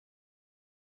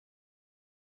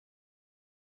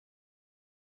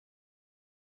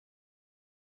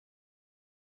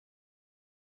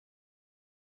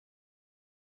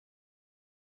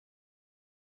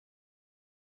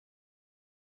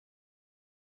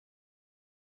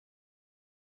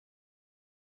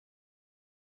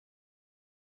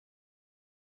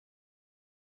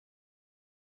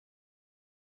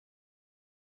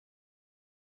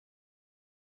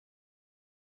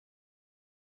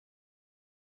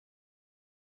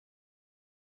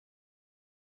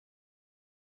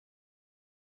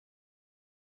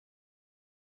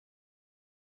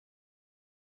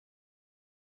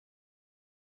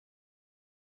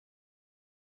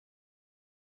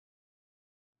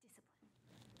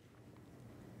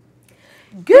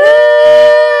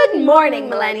Good morning,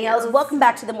 millennials. Welcome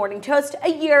back to the Morning Toast, a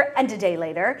year and a day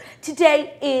later.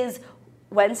 Today is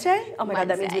Wednesday. Oh my God,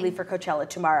 that means we leave for Coachella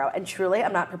tomorrow. And truly,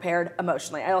 I'm not prepared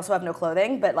emotionally. I also have no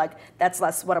clothing, but like that's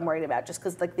less what I'm worried about, just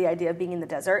because like the idea of being in the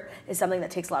desert is something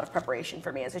that takes a lot of preparation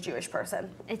for me as a Jewish person.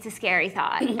 It's a scary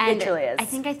thought. It truly is. I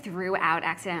think I threw out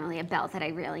accidentally a belt that I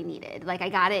really needed. Like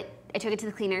I took it to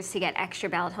the cleaners to get extra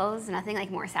belt holes. Nothing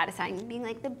like more satisfying than being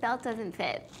like, the belt doesn't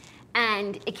fit.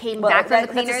 And it came back from the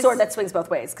cleaners. That's a sword that swings both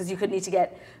ways, because you could need to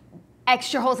get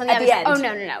extra holes on the other side. Oh,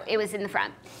 no. It was in the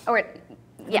front. Or,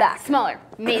 yeah, back. Smaller,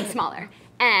 made smaller.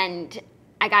 And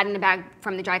I got in a bag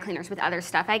from the dry cleaners with other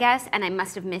stuff, I guess, and I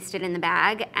must have missed it in the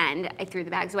bag, and I threw the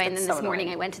bags away. And then this morning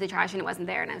I went to the trash and it wasn't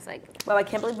there, and I was like... Well, I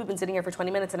can't believe we've been sitting here for 20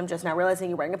 minutes and I'm just now realizing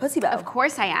you're wearing a pussy bow. Of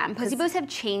course I am. Pussy bows have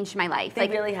changed my life. They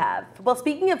really have. Well,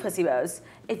 speaking of pussy bows,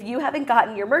 if you haven't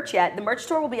gotten your merch yet, the merch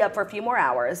store will be up for a few more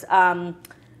hours.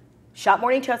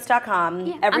 ShopMorningToast.com.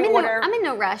 Yeah, I'm in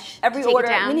no rush. Every order,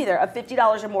 me neither, of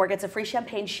 $50 or more gets a free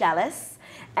champagne chalice,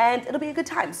 and it'll be a good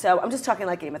time. So I'm just talking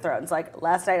like Game of Thrones. Like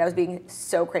last night, I was being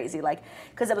so crazy, like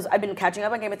because I've been catching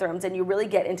up on Game of Thrones, and you really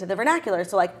get into the vernacular.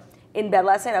 So like in bed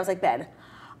last night, I was like, Ben,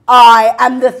 I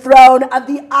am the throne of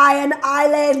the Iron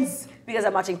Islands, because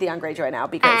I'm watching Theon Greyjoy right now.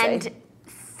 Because and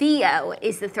Theo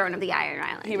is the throne of the Iron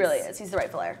Islands. He really is. He's the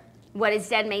rightful heir. What is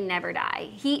dead may never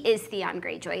die. He is Theon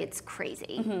Greyjoy. It's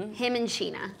crazy. Mm-hmm. Him and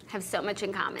Sheena have so much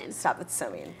in common. Stop, that's so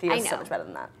mean. Theon's so much better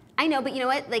than that. I know, but you know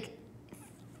what? Like,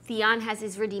 Theon has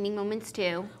his redeeming moments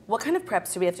too. What kind of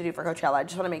preps do we have to do for Coachella? I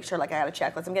just want to make sure, like, I got a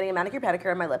checklist. I'm getting a manicure,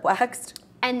 pedicure, and my lip waxed.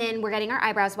 And then we're getting our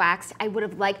eyebrows waxed. I would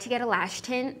have liked to get a lash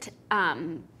tint,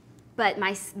 but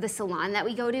the salon that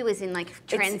we go to is in like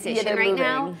transition right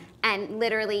now, and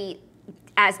literally.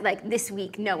 As like this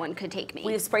week, no one could take me.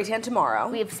 We have spray tan tomorrow.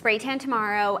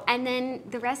 And then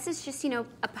the rest is just, a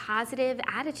positive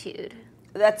attitude.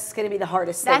 That's going to be the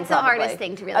hardest thing. That's the hardest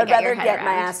thing to really get your head around. I'd rather get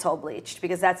my asshole bleached,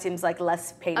 because that seems like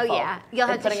less painful. Oh yeah,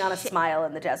 than putting on a smile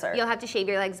in the desert. You'll have to shave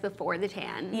your legs before the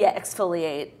tan. Yeah,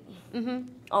 exfoliate.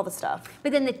 Mm-hmm. All the stuff.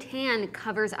 But then the tan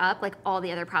covers up like all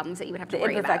the other problems that you would have to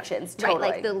worry about. The imperfections, totally.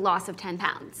 Right, like the loss of 10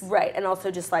 pounds. Right, and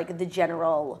also just like the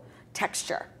general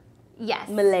texture. Yes.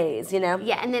 Malaise,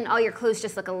 Yeah, and then all your clothes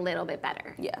just look a little bit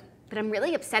better. Yeah. But I'm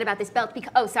really upset about this belt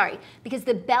because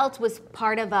the belt was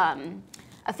part of a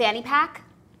fanny pack.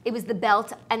 It was the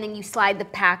belt, and then you slide the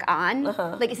pack on.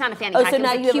 Like it's not a fanny pack. So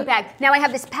now it was a cute bag. Now I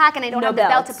have this pack, and I don't have the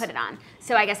belt to put it on.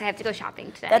 So I guess I have to go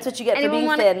shopping today. That's what you get for being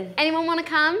thin. Anyone want to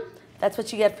come? That's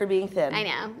what you get for being thin. I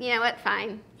know. You know what?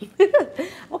 Fine.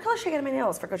 What color should I get in my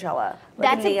nails for Coachella?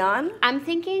 Like a neon? I'm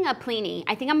thinking a Pliny.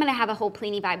 I think I'm going to have a whole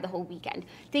Pliny vibe the whole weekend.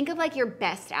 Think of like your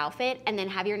best outfit and then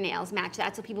have your nails match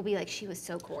that, so people be like, she was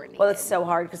so coordinated. Well, it's so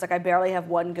hard because like I barely have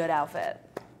one good outfit.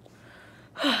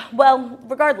 Well,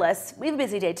 regardless, we have a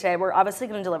busy day today. We're obviously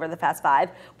going to deliver the Fast Five.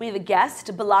 We have a guest,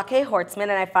 Horstmann,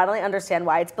 and I finally understand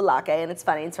why it's Balake, and it's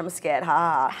funny. It's from a skit.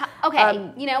 Ha ha.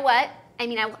 Okay, you know what? I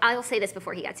mean, I'll say this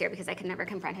before he gets here because I can never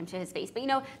confront him to his face. But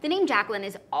the name Jacqueline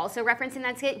is also referenced in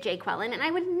that skit, Jay Quellen, and I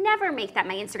would never make that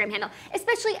my Instagram handle,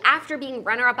 especially after being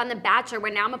runner-up on The Bachelor,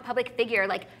 where now I'm a public figure.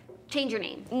 Like, change your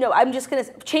name. No, I'm just gonna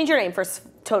change your name first.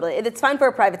 Totally, it's fine for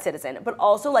a private citizen, but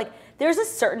also like there's a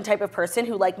certain type of person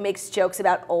who like makes jokes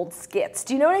about old skits.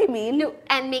 Do you know what I mean? No,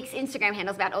 and makes Instagram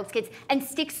handles about old skits and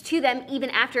sticks to them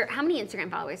even after. How many Instagram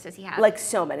followers does he have? Like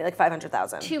so many, like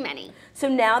 500,000. Too many. So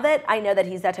now that I know that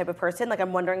he's that type of person, like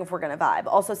I'm wondering if we're gonna vibe.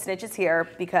 Also, Snitch is here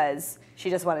because she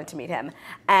just wanted to meet him,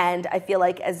 and I feel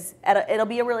like it'll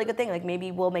be a really good thing. Like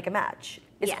maybe we'll make a match.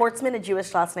 Is Horstmann a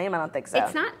Jewish last name? I don't think so.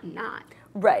 It's not.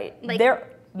 Right. Like,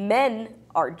 men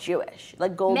are Jewish.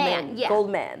 Like Goldman.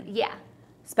 Yeah.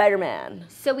 Spider-Man.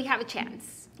 So we have a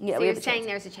chance. Yeah, so you're saying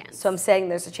there's a chance. So I'm saying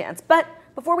there's a chance. But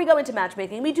before we go into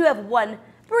matchmaking, we do have one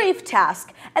brief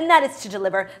task, and that is to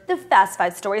deliver the Fast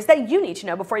Five stories that you need to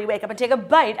know before you wake up and take a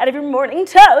bite out of your morning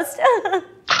toast.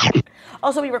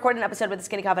 Also, we recorded an episode with the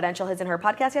Skinny Confidential, his and her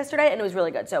podcast yesterday, and it was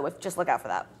really good. So just look out for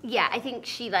that. Yeah, I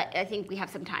think we have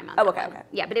some time on that. Okay.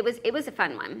 Yeah, but it was a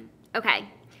fun one. Okay.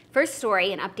 First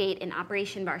story, an update in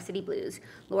Operation Varsity Blues.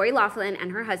 Lori Loughlin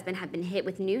and her husband have been hit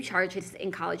with new charges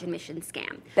in college admission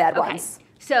scam. Bad ones.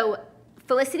 So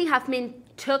Felicity Huffman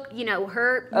took,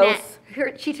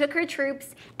 she took her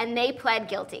troops and they pled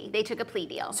guilty. They took a plea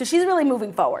deal. So she's really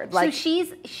moving forward. So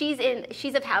she's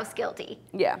of house guilty.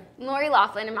 Yeah. Lori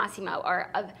Loughlin and Massimo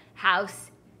are of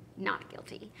house not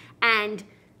guilty. And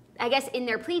I guess in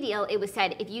their plea deal, it was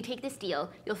said, if you take this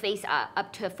deal, you'll face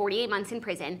up to 48 months in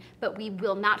prison, but we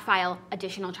will not file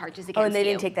additional charges against you. Oh, and they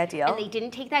didn't take that deal? And they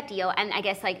didn't take that deal, and I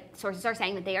guess like sources are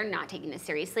saying that they are not taking this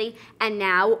seriously. And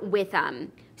now with,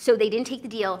 so they didn't take the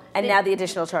deal. And now the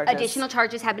additional charges. Additional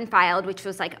charges have been filed, which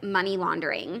was like money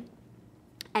laundering.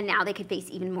 And now they could face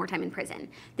even more time in prison.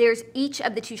 There's each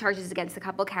of the 2 charges against the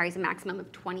couple carries a maximum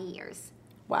of 20 years.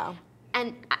 Wow.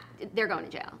 And they're going to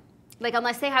jail. Like,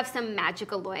 unless they have some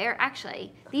magical lawyer.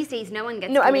 Actually, these days, no one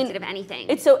gets convicted of anything.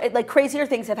 It's so, like, crazier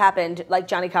things have happened, like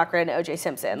Johnny Cochran and O.J.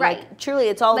 Simpson. Right. Like, truly,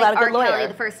 it's all about a good lawyer. R. Kelly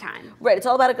the first time. Right, it's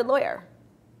all about a good lawyer.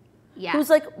 Yeah. Who's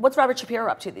like, what's Robert Shapiro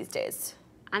up to these days?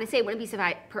 Honestly, I wouldn't be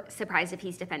surprised if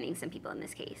he's defending some people in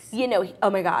this case. You know, oh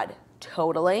my God,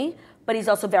 totally. But he's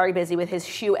also very busy with his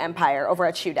shoe empire over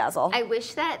at Shoe Dazzle. I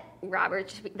wish that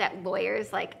that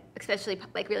lawyers, like, especially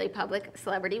like really public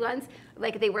celebrity ones,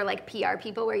 like they were like PR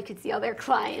people where you could see all their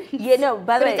clients. Yeah, no,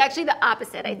 by the way. But it's actually the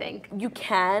opposite, I think. You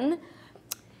can,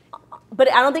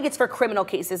 but I don't think it's for criminal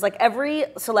cases. Like every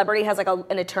celebrity has like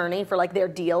an attorney for like their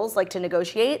deals, like to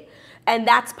negotiate. And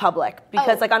that's public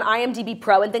because like on IMDb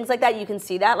Pro and things like that, you can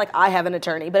see that. Like I have an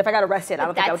attorney, but if I got arrested, I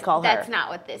don't think I would call her. That's not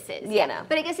what this is. Yeah, no.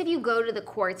 But I guess if you go to the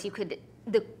courts, you could,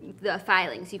 the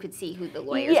filings, you could see who the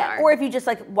lawyers are. Yeah, or if you just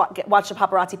like watch the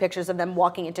paparazzi pictures of them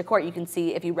walking into court, you can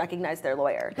see if you recognize their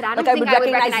lawyer. But I don't think I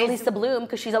would recognize Lisa Bloom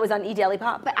because she's always on E! Daily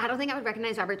Pop. But I don't think I would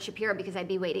recognize Robert Shapiro because I'd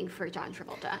be waiting for John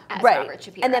Travolta as right. Robert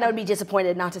Shapiro. And then I would be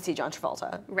disappointed not to see John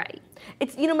Travolta. Right.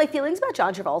 It's, you know, my feelings about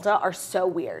John Travolta are so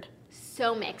weird.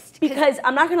 So mixed. Because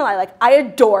I'm not gonna lie, like I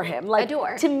adore him. Like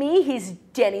adore. To me, he's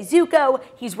Danny Zuko,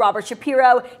 he's Robert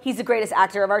Shapiro, he's the greatest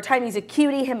actor of our time, he's a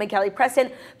cutie, him and Kelly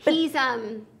Preston. But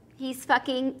he's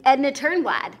fucking Edna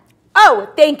Turnblad.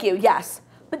 Oh, thank you, yes.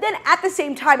 But then at the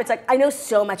same time, it's like I know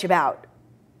so much about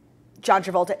John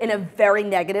Travolta in a very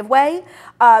negative way.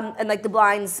 And like the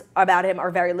blinds about him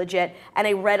are very legit. And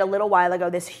I read a little while ago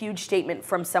this huge statement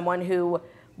from someone who,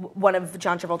 one of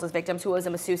John Travolta's victims, who was a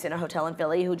masseuse in a hotel in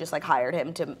Philly, who just like hired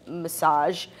him to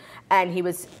massage, and he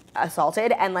was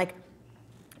assaulted. And like,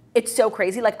 it's so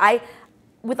crazy. Like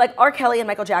with like R. Kelly and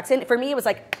Michael Jackson, for me it was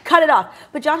like, cut it off.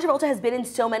 But John Travolta has been in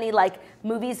so many like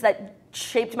movies that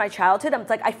shaped my childhood. I'm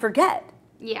like, I forget.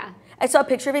 Yeah. I saw a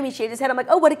picture of him, he shaved his head, I'm like,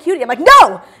 oh, what a cutie. I'm like,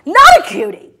 no, not a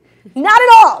cutie. Not at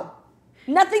all.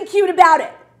 Nothing cute about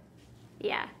it.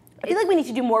 Yeah. I feel like we need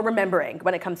to do more remembering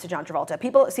when it comes to John Travolta.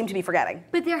 People seem to be forgetting.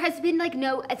 But there has been like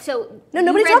no,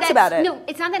 nobody talks about it. No,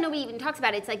 it's not that nobody even talks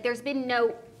about it. It's like there's been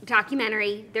no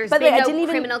documentary. There's been no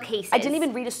criminal cases. I didn't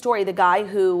even read a story. The guy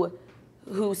who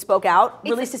spoke out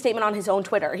released a statement on his own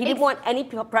Twitter. He didn't want any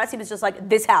press. He was just like,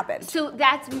 this happened. So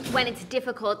that's when it's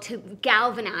difficult to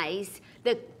galvanize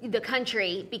the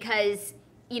country because,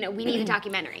 you know, we need a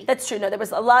documentary. That's true. No, there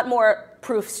was a lot more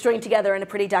proof stringed together in a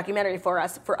pretty documentary for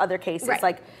us for other cases. Right.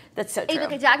 Like, that's so true.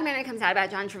 If a documentary comes out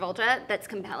about John Travolta that's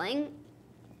compelling,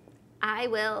 I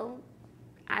will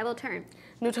turn.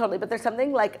 No, totally. But there's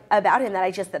something like about him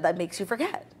that makes you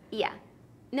forget. Yeah.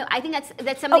 No, I think that's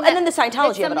something. Oh, and then the Scientology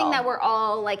that's of it all. something that we're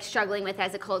all like struggling with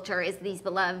as a culture is these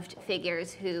beloved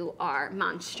figures who are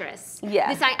monstrous. Yeah.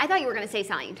 I thought you were going to say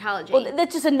Scientology. Well,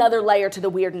 that's just another layer to the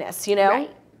weirdness, you know?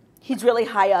 Right. He's really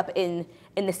high up in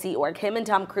the Sea Org. Him and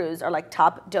Tom Cruise are like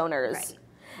top donors. Right.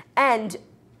 And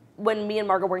when me and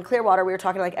Margot were in Clearwater, we were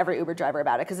talking to like every Uber driver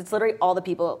about it because it's literally all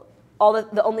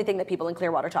the only thing that people in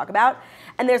Clearwater talk about.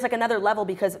 And there's like another level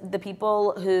because the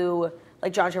people who,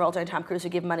 like John Travolta and Tom Cruise, who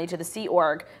give money to the Sea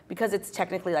Org, because it's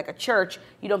technically like a church,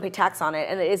 you don't pay tax on it,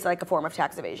 and it is like a form of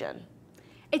tax evasion.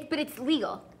 But it's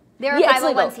legal. They're a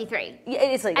 501c3. Yeah,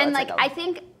 it is legal. And like,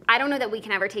 I don't know that we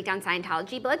can ever take down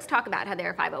Scientology, but let's talk about how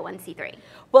they're a 501c3.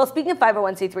 Well, speaking of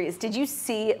 501c3s, did you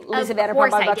see Lisa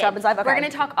Vanderpump on About Robin's Life? Okay. We're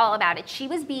going to talk all about it. She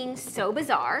was being so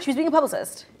bizarre. She was being a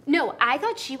publicist. No, I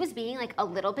thought she was being like a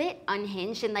little bit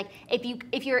unhinged, and like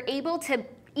if you're able to,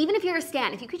 even if you're a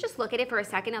stan, if you could just look at it for a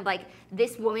second of like,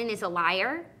 this woman is a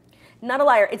liar. Not a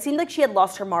liar. It seemed like she had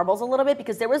lost her marbles a little bit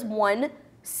because there was one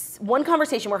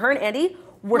conversation where her and Andy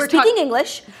were speaking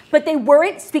English, but they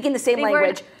weren't speaking the same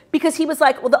language. Because he was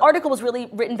like, well, the article was really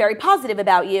written very positive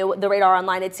about you, the Radar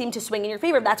Online. It seemed to swing in your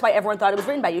favor. That's why everyone thought it was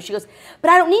written by you. She goes, but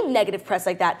I don't need negative press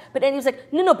like that. But Andy was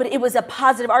like, no, but it was a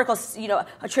positive article, you know,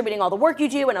 attributing all the work you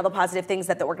do and all the positive things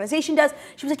that the organization does.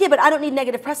 She was like, yeah, but I don't need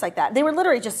negative press like that. They were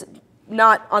literally just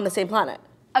not on the same planet.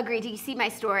 Agreed. Do you see my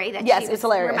story? That yes, it's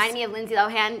hilarious. Reminding me of Lindsay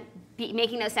Lohan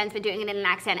making no sense but doing it in an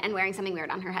accent and wearing something weird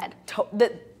on her head.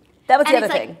 That was the other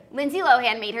thing. Lindsay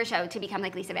Lohan made her show to become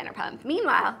like Lisa Vanderpump.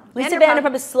 Meanwhile, Lisa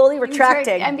Vanderpump is slowly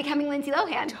retracting. And becoming Lindsay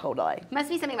Lohan. Totally. Must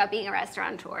be something about being a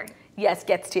restaurateur. Yes,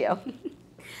 gets to you.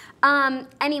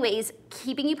 Anyways,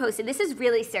 keeping you posted. This is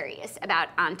really serious about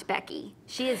Aunt Becky.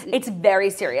 It's very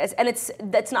serious, and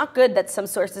that's not good that some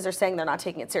sources are saying they're not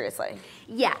taking it seriously.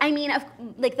 Yeah, I mean,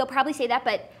 like they'll probably say that,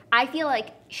 but I feel like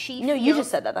she. No, you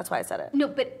just said that. That's why I said it. No,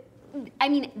 but I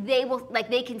mean, they will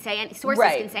they can say sources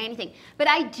can say anything, but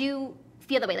I do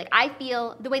feel the way. Like I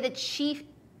feel the way that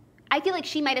I feel like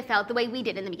she might have felt the way we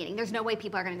did in the beginning. There's no way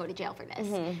people are going to go to jail for this,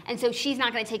 and so she's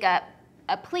not going to take a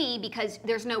plea because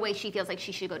there's no way she feels like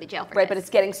she should go to jail for this. Right, but it's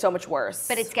getting so much worse.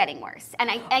 But it's getting worse. And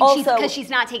also, because she's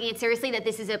not taking it seriously that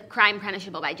this is a crime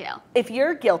punishable by jail. If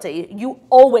you're guilty, you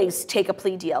always take a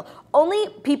plea deal. Only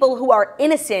people who are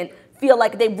innocent feel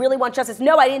like they really want justice.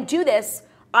 No, I didn't do this.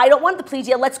 I don't want the plea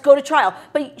deal. Let's go to trial.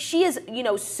 But she is,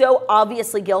 so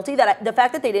obviously guilty that the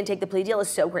fact that they didn't take the plea deal is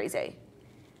so crazy.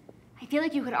 I feel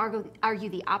like you could argue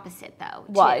the opposite, though.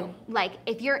 Why? Too. Like,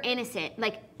 if you're innocent,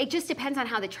 it just depends on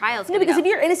how the trial's going to go. No, because if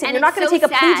you're innocent, you're not going to take a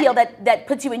plea deal that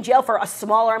puts you in jail for a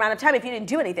smaller amount of time if you didn't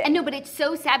do anything. And no, but it's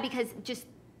so sad because just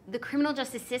the criminal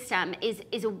justice system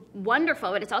is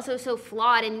wonderful, but it's also so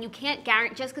flawed, and you can't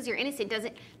guarantee, just because you're innocent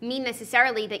doesn't mean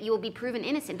necessarily that you will be proven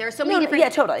innsent. There are so many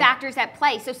different factors at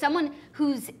play. So someone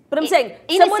who's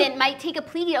innocent might take a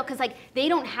plea deal because they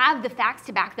don't have the facts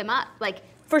to back them up.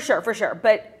 For sure.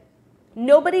 But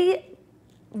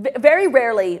very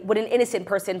rarely would an innocent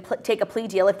person take a plea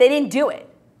deal if they didn't do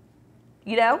it.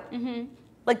 Mm-hmm.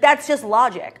 That's just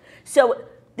logic. So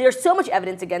there's so much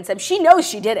evidence against them. She knows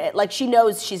she did it. She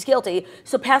knows she's guilty.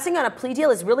 So passing on a plea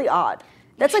deal is really odd.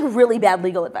 That's really bad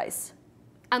legal advice.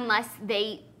 Unless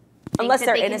they're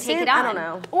innocent, take it on. I don't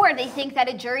know. Or they think that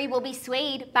a jury will be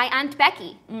swayed by Aunt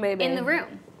Becky in the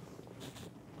room.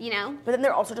 But then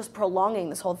they're also just prolonging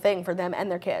this whole thing for them and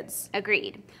their kids.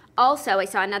 Agreed. Also, I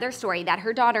saw another story that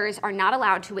her daughters are not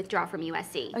allowed to withdraw from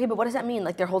USC. Okay, but what does that mean?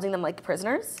 They're holding them like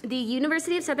prisoners? The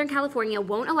University of Southern California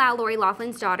won't allow Lori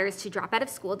Loughlin's daughters to drop out of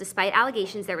school despite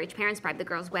allegations their rich parents bribed the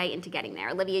girls' way into getting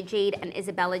there. Olivia Jade and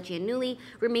Isabella Giannulli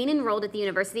remain enrolled at the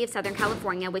University of Southern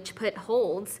California, which put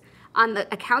holds on the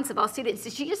accounts of all students.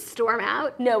 Did she just storm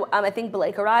out? No, I think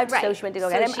Blake arrived, so she went to go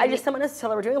get him. I just wanted to tell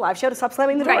her we're doing a live show to stop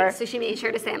slamming the door. Right, so she made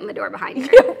sure to slam the door behind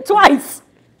her. Twice!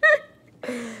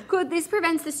 Quote, this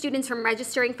prevents the students from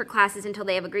registering for classes until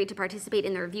they have agreed to participate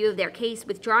in the review of their case,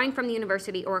 withdrawing from the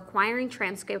university, or acquiring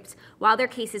transcripts while their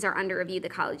cases are under review, the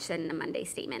college said in a Monday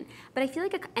statement. But I feel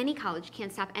like any college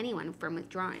can't stop anyone from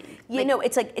withdrawing. Yeah,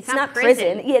 it's not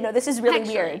prison. Yeah, no, this is really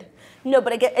weird. No,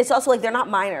 but it's also they're not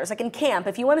minors. In camp,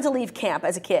 if you wanted to leave camp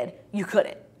as a kid, you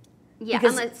couldn't. Yeah,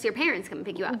 unless your parents come and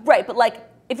pick you up. Right, but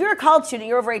if you're a college student,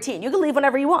 you're over 18, you can leave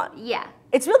whenever you want. Yeah.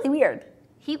 It's really weird.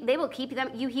 They will keep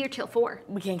you here till 4.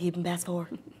 We can't keep them past 4.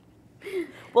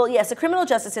 Well, yes, the criminal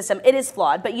justice system, it is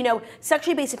flawed, but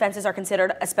sexually based offenses are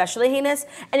considered especially heinous.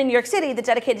 And in New York City, the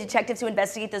dedicated detectives who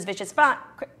investigate those vicious Oh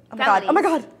my God. Oh my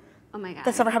God.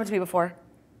 That's never happened to me before.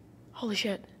 Holy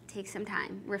shit. Take some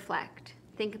time, reflect.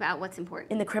 Think about what's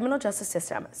important. In the criminal justice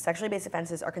system, sexually based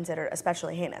offenses are considered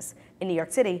especially heinous. In New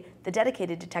York City, the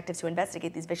dedicated detectives who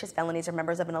investigate these vicious felonies are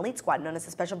members of an elite squad known as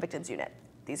the Special Victims Unit.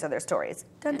 These are their stories.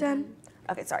 Dun dun.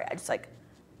 Okay, sorry, I just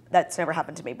that's never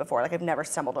happened to me before. I've never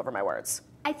stumbled over my words.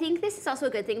 I think this is also a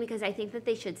good thing because I think that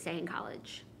they should stay in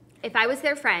college. If I was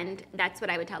their friend, that's what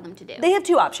I would tell them to do. They have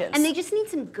 2 options. And they just need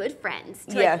some good friends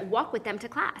to walk with them to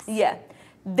class. Yeah.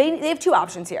 They have 2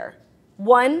 options here.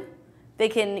 One, they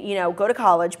can, go to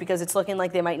college because it's looking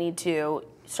like they might need to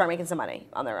start making some money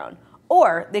on their own.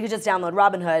 Or they could just download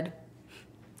Robinhood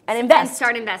and invest. And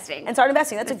start investing.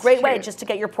 That's a great way just to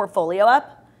get your portfolio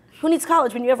up. Who needs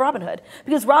college when you have Robinhood?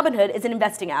 Because Robinhood is an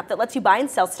investing app that lets you buy and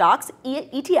sell stocks,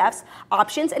 ETFs,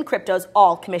 options, and cryptos,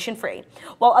 all commission-free.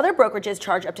 While other brokerages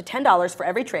charge up to $10 for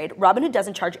every trade, Robinhood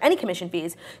doesn't charge any commission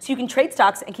fees, so you can trade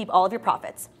stocks and keep all of your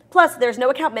profits. Plus, there's no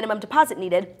account minimum deposit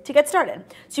needed to get started,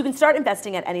 so you can start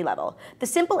investing at any level. The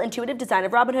simple, intuitive design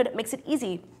of Robinhood makes it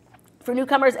easy for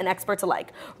newcomers and experts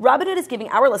alike. Robinhood is giving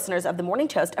our listeners of The Morning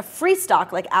Toast a free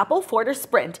stock like Apple, Ford, or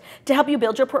Sprint to help you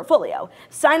build your portfolio.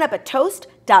 Sign up at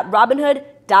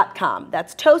toast.robinhood.com.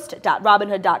 That's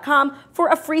toast.robinhood.com for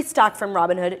a free stock from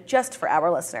Robinhood just for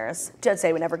our listeners. Don't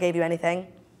say we never gave you anything.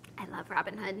 I love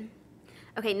Robinhood.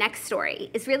 Okay, next story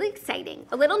is really exciting.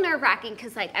 A little nerve-wracking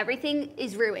because everything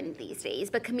is ruined these days,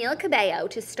 but Camila Cabello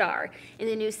to star in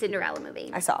the new Cinderella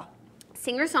movie. I saw.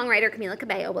 Singer-songwriter Camila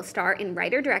Cabello will star in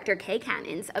writer-director Kay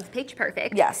Cannon's of Pitch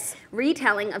Perfect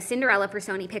retelling of Cinderella for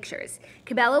Sony Pictures.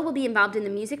 Cabello will be involved in the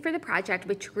music for the project,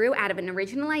 which grew out of an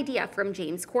original idea from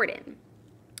James Corden.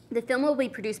 The film will be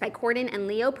produced by Corden and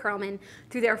Leo Pearlman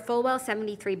through their Fulwell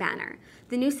 73 banner.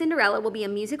 The new Cinderella will be a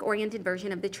music-oriented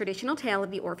version of the traditional tale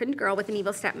of the orphaned girl with an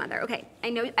evil stepmother. Okay, I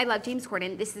know I love James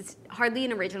Corden. This is hardly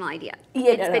an original idea.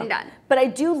 Yeah, it's been done. But I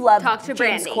do love James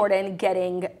Brandy. Corden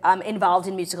getting involved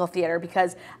in musical theater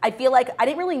because I feel like I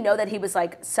didn't really know that he was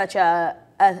like such a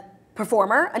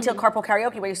performer until Carpool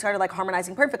Karaoke, where he started like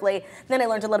harmonizing perfectly. Then I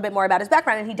learned a little bit more about his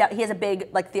background, and he has a big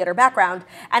like theater background,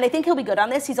 and I think he'll be good on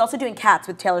this. He's also doing Cats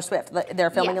with Taylor Swift. They're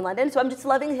filming in London, so I'm just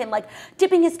loving him like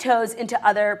dipping his toes into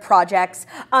other projects.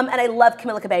 And I love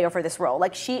Camila Cabello for this role.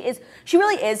 Like she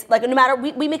really is like, no matter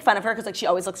we make fun of her because like she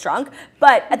always looks drunk,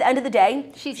 but at the end of the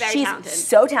day, she's talented.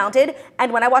 So talented.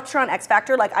 And when I watched her on X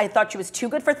Factor, like I thought she was too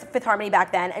good for Fifth Harmony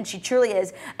back then, and she truly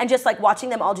is. And just like watching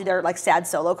them all do their like sad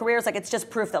solo careers, like it's just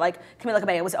proof that like Camila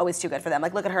Cabello was always too good for them.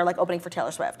 Like look at her like opening for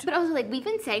Taylor Swift. But also like we've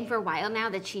been saying for a while now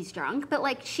that she's drunk, but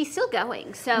like she's still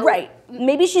going. So right,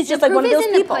 maybe she's just like one of those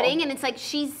people. The proof is in the pudding, and it's like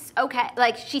she's okay.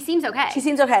 Like she seems okay. She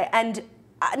seems okay, and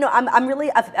no, I'm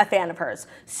really a fan of hers.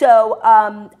 So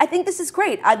I think this is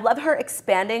great. I love her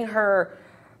expanding her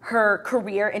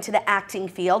career into the acting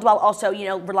field while also, you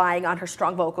know, relying on her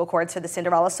strong vocal cords for the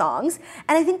Cinderella songs.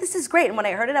 And I think this is great. And when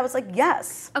I heard it, I was like,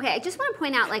 yes. Okay, I just want to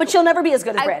point out, like... But she'll never be as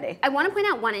good as Brandy. I want to point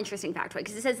out one interesting factoid,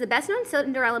 because it says the best-known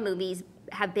Cinderella movies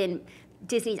have been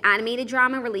Disney's animated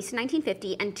drama released in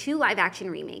 1950 and 2 live-action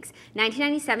remakes,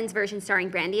 1997's version starring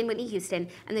Brandy and Whitney Houston,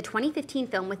 and the 2015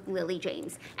 film with Lily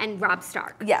James and Rob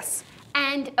Stark. Yes.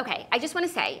 And, okay, I just want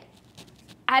to say,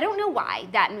 I don't know why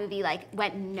that movie like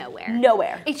went nowhere.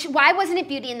 Nowhere. Why wasn't it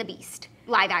Beauty and the Beast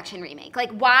live action remake? Like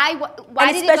why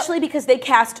and did especially because they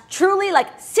cast truly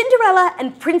like Cinderella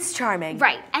and Prince Charming.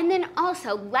 Right. And then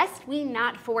also, lest we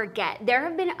not forget, there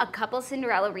have been a couple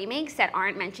Cinderella remakes that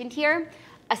aren't mentioned here.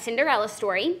 A Cinderella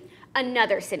Story,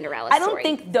 another Cinderella Story. I don't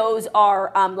think those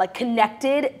are like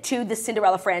connected to the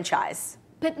Cinderella franchise.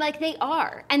 But like they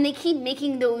are, and they keep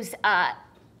making those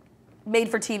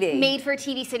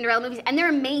made-for-TV Cinderella movies, and they're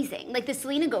amazing. Like the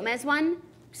Selena Gomez one,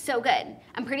 so good.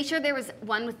 I'm pretty sure there was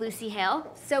one with Lucy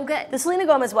Hale, so good. The Selena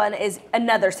Gomez one is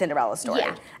another Cinderella story.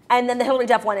 Yeah. And then the Hilary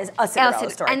Duff one is a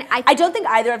Cinderella story. And I don't think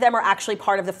either of them are actually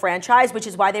part of the franchise, which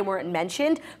is why they weren't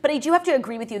mentioned. But I do have to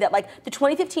agree with you that like the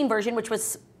 2015 version, which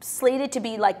was slated to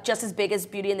be like just as big as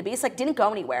Beauty and the Beast, like didn't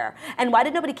go anywhere. And why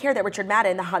did nobody care that Richard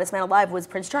Madden, the hottest man alive, was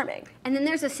Prince Charming? And then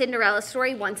there's a Cinderella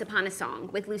Story, Once Upon a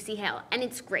Song, with Lucy Hale, and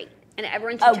it's great. And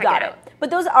everyone should check it out. But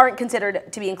those aren't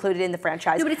considered to be included in the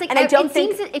franchise. No, but it's like, and I don't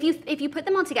think seems that if you put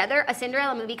them all together, a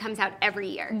Cinderella movie comes out every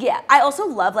year. Yeah, I also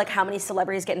love like how many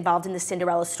celebrities get involved in the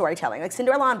Cinderella storytelling. Like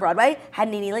Cinderella on Broadway had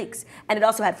Nene Leakes, and it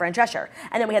also had Fran Drescher.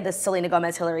 And then we had the Selena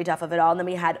Gomez, Hilary Duff of it all, and then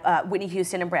we had Whitney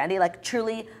Houston and Brandy, like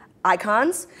truly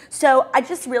icons. So I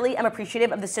just really am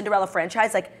appreciative of the Cinderella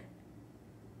franchise, like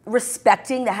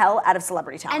respecting the hell out of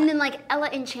celebrity talent. And then like Ella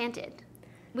Enchanted.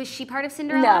 Was she part of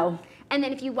Cinderella? No. And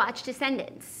then if you watch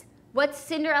Descendants, what's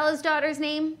Cinderella's daughter's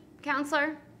name,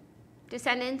 counselor?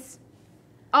 Descendants?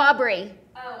 Aubrey.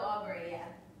 Oh, Aubrey, yeah.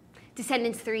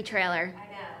 Descendants 3 trailer.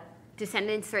 I know.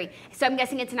 Descendants 3. So I'm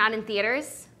guessing it's not in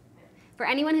theaters? For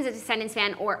anyone who's a Descendants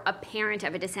fan or a parent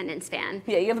of a Descendants fan.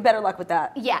 Yeah, you have better luck with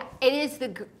that. Yeah, it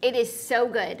is so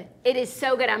good. It is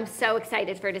so good. I'm so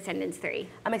excited for Descendants 3.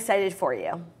 I'm excited for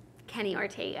you. Kenny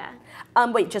Ortega.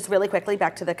 Wait, just really quickly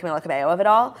back to the Camila Cabello of it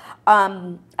all.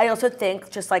 I also think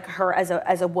just like her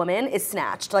as a woman is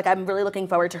snatched. Like I'm really looking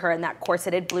forward to her in that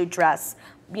corseted blue dress,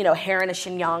 you know, hair in a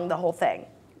chignon, the whole thing.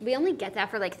 We only get that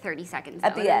for like 30 seconds.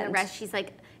 At the end. The rest, she's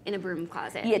like in a broom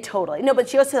closet. Yeah, totally. No, but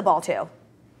she goes to the ball too.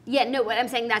 Yeah, no, but I'm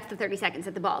saying that's the 30 seconds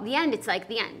at the ball. The end, it's like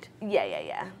the end.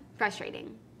 Yeah.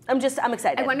 Frustrating. I'm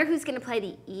excited. I wonder who's going to play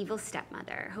the evil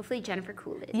stepmother. Hopefully Jennifer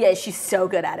Coolidge. Yeah, she's so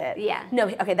good at it. Yeah. No,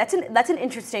 okay, that's an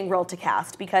interesting role to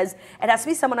cast because it has to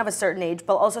be someone of a certain age,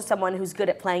 but also someone who's good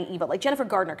at playing evil. Like Jennifer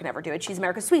Gardner can never do it. She's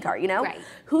America's sweetheart, you know? Right.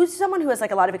 Who's someone who has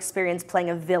like a lot of experience playing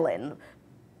a villain?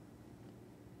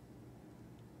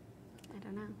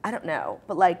 I don't know,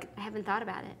 but like... I haven't thought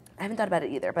about it. I haven't thought about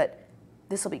it either, but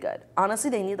this will be good. Honestly,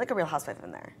 they need like a Real Housewife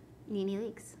in there. Nene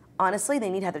Leakes. Honestly, they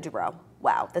need Heather Dubrow.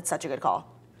 Wow, that's such a good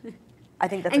call. I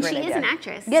think that's a great idea. And she is an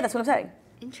actress. Yeah, that's what I'm saying.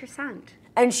 Interessant.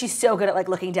 And she's so good at like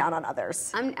looking down on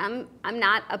others. I'm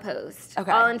not opposed.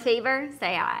 Okay. All in favor?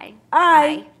 Say aye.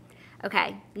 Aye.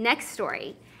 Okay, next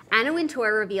story. Anna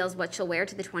Wintour reveals what she'll wear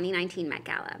to the 2019 Met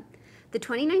Gala. The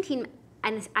 2019,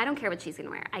 and I don't care what she's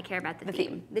gonna wear, I care about the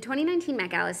theme. The 2019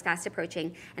 Met Gala is fast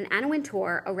approaching, and Anna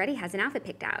Wintour already has an outfit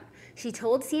picked out. She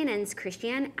told CNN's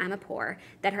Christiane Amanpour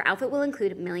that her outfit will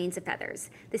include millions of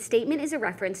feathers. The statement is a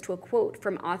reference to a quote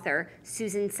from author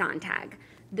Susan Sontag.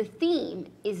 The theme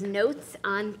is Notes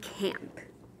on Camp.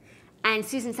 And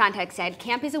Susan Sontag said,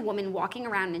 camp is a woman walking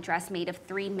around in a dress made of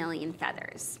 3 million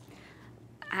feathers.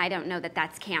 I don't know that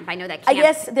that's camp. I know that camp. I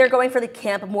guess they're going for the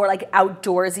camp, more like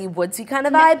outdoorsy, woodsy kind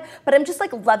of vibe. But I'm just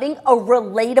like loving a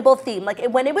relatable theme. Like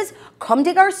when it was Comme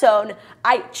des Garçons,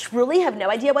 I truly have no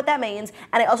idea what that means.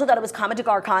 And I also thought it was Comme des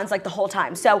Garçons like the whole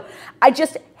time. So I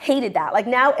just hated that. Like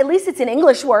now, at least it's an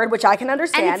English word, which I can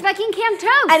understand. And it's fucking Camp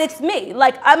Toast. And it's me.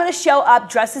 Like I'm gonna show up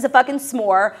dressed as a fucking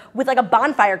s'more with like a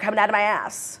bonfire coming out of my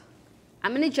ass.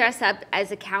 I'm gonna dress up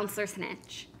as a counselor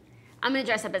snitch. I'm gonna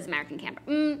dress up as American camper.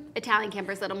 Italian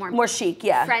camper's a little more chic,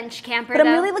 yeah. French camper, but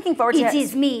I'm really looking forward to it.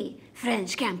 Is me,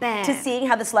 French camper. To seeing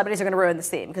how the celebrities are gonna ruin this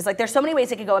theme. Because like there's so many ways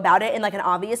they could go about it in like an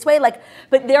obvious way, like,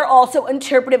 but they're also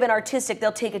interpretive and artistic.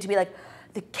 They'll take it to be like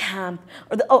the camp,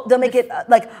 or they'll make it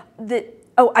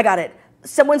I got it.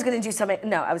 Someone's gonna do something.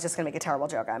 No, I was just gonna make a terrible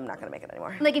joke. I'm not gonna make it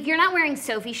anymore. Like if you're not wearing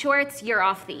Sophie shorts, you're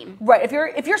off theme. Right,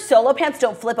 if your solo pants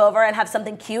don't flip over and have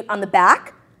something cute on the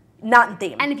back, not in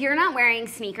theme. And if you're not wearing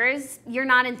sneakers, you're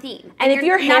not in theme. And if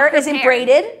your hair isn't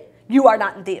braided, you are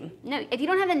not in theme. No, if you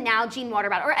don't have a Nalgene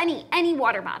water bottle, or any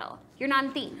water bottle, you're not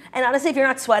in theme. And honestly, if you're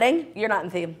not sweating, you're not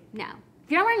in theme. No. If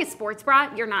you're not wearing a sports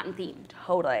bra, you're not in theme.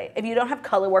 Totally. If you don't have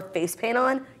color war face paint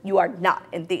on, you are not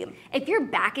in theme. If your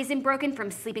back isn't broken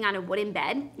from sleeping on a wooden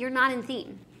bed, you're not in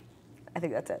theme. I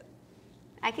think that's it.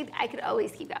 I could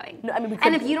always keep going. No, I mean,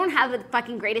 and if you don't have the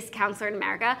fucking greatest counselor in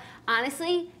America,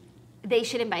 honestly, they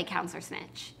should invite Counselor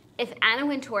Snitch. If Anna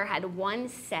Wintour had one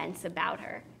sense about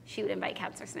her, she would invite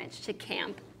Counselor Snitch to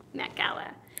Camp Met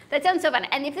Gala. That sounds so fun.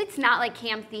 And if it's not like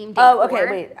camp themed decor, oh, okay,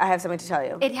 wait, I have something to tell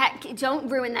you. Don't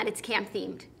ruin that it's camp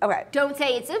themed. Okay. Don't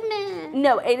say it's a meh.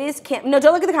 No, it is camp. No,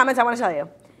 don't look at the comments, I want to tell you.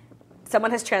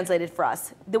 Someone has translated for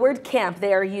us. The word camp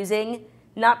they are using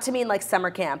not to mean like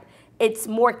summer camp. It's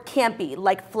more campy,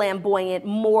 like flamboyant,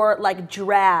 more like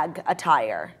drag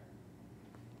attire.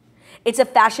 It's a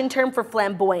fashion term for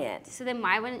flamboyant. So then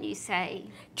why wouldn't you say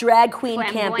drag queen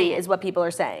flamboyant? Campy is what people are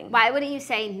saying. Why wouldn't you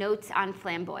say notes on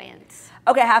flamboyance?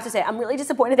 Okay, I have to say, I'm really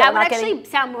disappointed that we're not getting... That would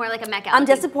actually sound more like a Met Gala I'm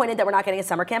disappointed that we're not getting a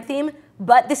summer camp theme,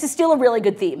 but this is still a really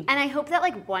good theme. And I hope that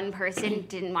like one person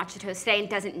didn't watch the toast today and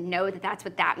doesn't know that that's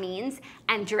what that means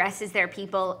and dresses their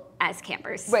people as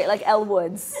campers. Right, like Elle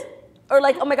Woods. Or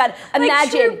like, oh my God, imagine.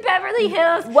 Like true Beverly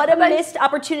Hills. What a missed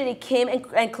opportunity. Kim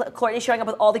and Claudia showing up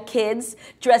with all the kids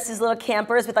dressed as little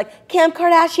campers with like Kim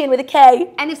Kardashian with a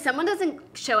K. And if someone doesn't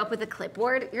show up with a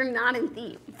clipboard, you're not in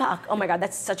theme. Fuck, oh my God,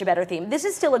 that's such a better theme. This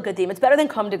is still a good theme. It's better than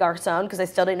Comme des Garçons because I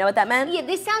still didn't know what that meant. Yeah,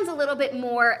 this sounds a little bit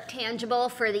more tangible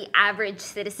for the average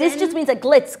citizen. This just means like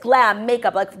glitz, glam,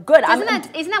 makeup, like good. Isn't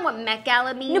that what Met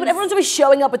Gala means? No, but everyone's always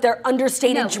showing up with their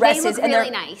understated dresses. They look and really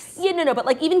nice. Yeah, no, but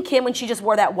like even Kim when she just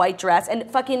wore that white dress and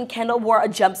fucking Kendall wore a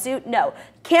jumpsuit. No.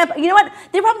 Camp, you know what?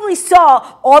 They probably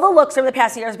saw all the looks from the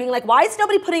past years being like, why is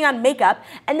nobody putting on makeup?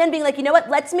 And then being like, you know what?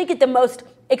 Let's make it the most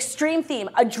extreme theme,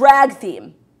 a drag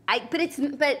theme.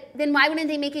 But then why wouldn't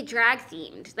they make it drag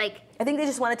themed? Like, I think they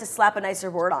just wanted to slap a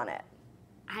nicer word on it.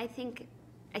 I think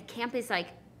a camp is like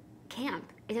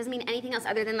camp. It doesn't mean anything else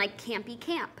other than like campy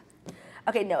camp.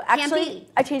 Okay, no, actually, Campy.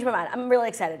 I changed my mind. I'm really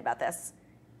excited about this.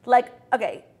 Like,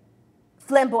 okay,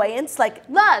 flamboyance, like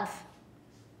love.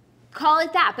 Call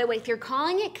it that. But wait, if you're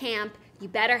calling it camp, you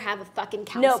better have a fucking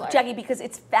counselor. No, Jackie, because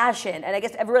it's fashion, and I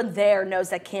guess everyone there knows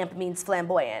that camp means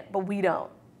flamboyant, but we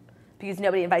don't, because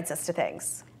nobody invites us to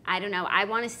things. I don't know. I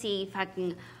want to see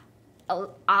fucking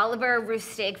Oliver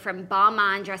Rustig from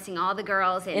Balmain dressing all the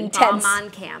girls in Balmain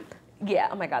camp. Yeah,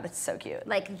 oh my God, that's so cute.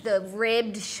 Like the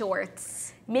ribbed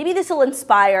shorts. Maybe this will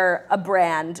inspire a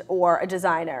brand or a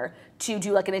designer to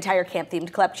do like an entire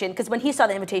camp-themed collection, because when he saw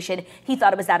the invitation, he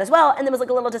thought it was that as well, and then was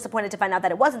like a little disappointed to find out that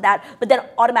it wasn't that, but then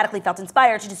automatically felt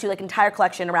inspired to just do like an entire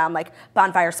collection around like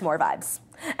bonfire s'more vibes.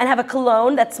 And have a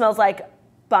cologne that smells like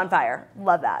bonfire.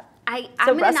 Love that.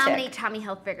 I'm going to nominate Tommy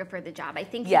Hilfiger for the job. I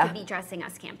think he could be dressing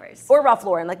us campers. Or Ralph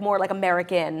Lauren, like more like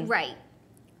American. Right.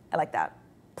 I like that.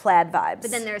 Plaid vibes.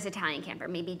 But then there's Italian camper.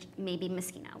 Maybe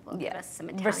Moschino will give us some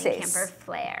Italian camper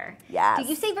flair. Yes. Did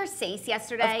you say Versace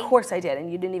yesterday? Of course I did, and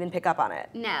you didn't even pick up on it.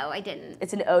 No, I didn't.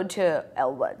 It's an ode to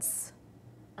Elle Woods.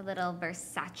 A little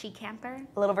Versace camper?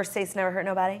 A little Versace never hurt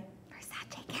nobody.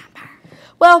 Versace camper.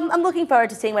 Well, I'm looking forward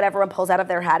to seeing what everyone pulls out of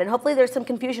their hat, and hopefully there's some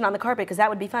confusion on the carpet, because that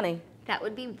would be funny. That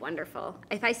would be wonderful.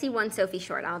 If I see one Sophie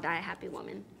short, I'll die a happy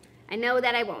woman. I know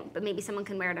that I won't, but maybe someone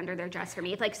can wear it under their dress for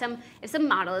me. If some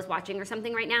model is watching or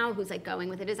something right now who's like going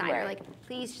with a designer, like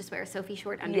please just wear a Sophie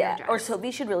short under your dress. Or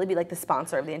Sophie should really be like the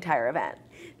sponsor of the entire event.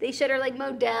 They should, or like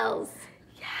Models.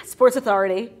 Yeah, Sports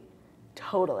Authority.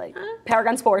 Totally.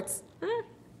 Paragon Sports.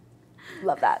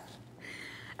 Love that.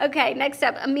 Okay, next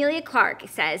up, Amelia Clark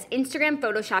says, Instagram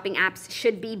photoshopping apps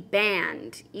should be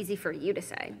banned. Easy for you to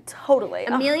say. Totally.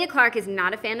 Amelia Clark is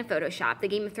not a fan of Photoshop. The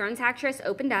Game of Thrones actress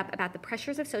opened up about the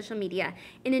pressures of social media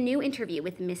in a new interview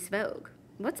with Miss Vogue.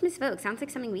 What's Miss Vogue? Sounds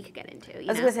like something we could get into. I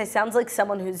was going to say, sounds like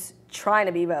someone who's trying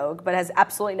to be Vogue, but has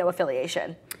absolutely no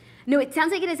affiliation. No, it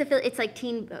sounds like it is it's like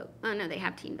Teen Vogue. Oh, no, they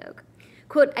have Teen Vogue.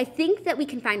 Quote, I think that we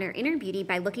can find our inner beauty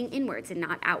by looking inwards and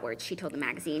not outwards, she told the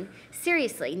magazine.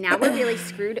 Seriously, now we're really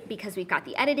screwed because we've got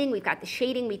the editing, we've got the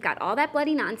shading, we've got all that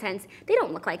bloody nonsense. They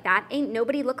don't look like that. Ain't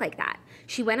nobody look like that.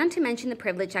 She went on to mention the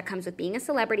privilege that comes with being a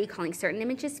celebrity, calling certain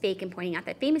images fake and pointing out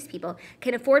that famous people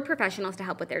can afford professionals to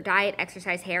help with their diet,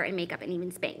 exercise, hair, and makeup, and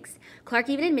even Spanx. Clark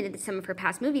even admitted that some of her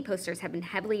past movie posters have been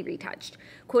heavily retouched.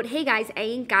 Quote, hey guys, I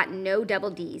ain't got no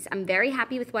double Ds. I'm very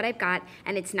happy with what I've got,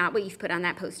 and it's not what you've put on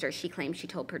that poster, she claimed. She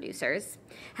told producers.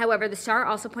 However, the star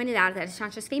also pointed out that it's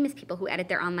not just famous people who edit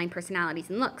their online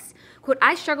personalities and looks. Quote,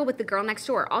 I struggle with the girl next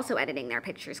door also editing their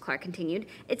pictures, Clark continued.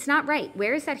 It's not right.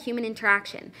 Where is that human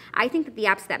interaction? I think that the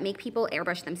apps that make people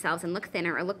airbrush themselves and look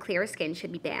thinner or look clearer skin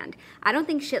should be banned. I don't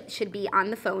think shit should be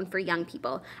on the phone for young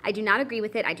people. I do not agree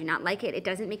with it. I do not like it. It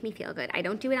doesn't make me feel good. I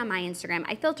don't do it on my Instagram.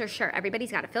 I filter, sure.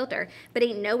 Everybody's got a filter, but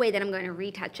ain't no way that I'm going to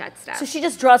retouch that stuff. So she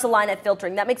just draws a line at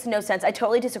filtering. That makes no sense. I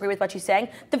totally disagree with what she's saying.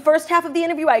 The first half of the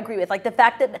interview I agree with. Like the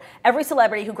fact that every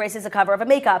celebrity who graces a cover of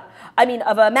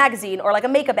a magazine or like a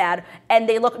makeup ad, and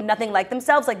they look nothing like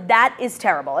themselves, like that is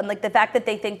terrible. And like the fact that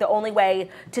they think the only way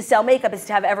to sell makeup is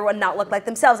to have everyone not look like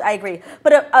themselves, I agree.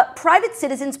 But a private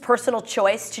citizen's personal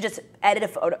choice to just edit a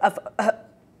photo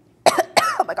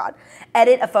oh my God,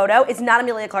 edit a photo is not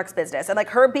Amelia Clark's business. And like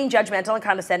her being judgmental and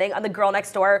condescending on the girl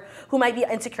next door who might be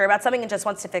insecure about something and just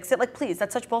wants to fix it, like please,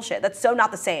 that's such bullshit. That's so not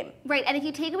the same. Right, and if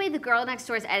you take away the girl next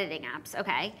door's editing apps,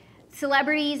 okay,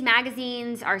 celebrities,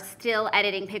 magazines are still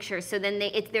editing pictures, so then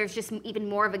there's just even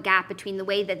more of a gap between the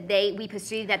way that we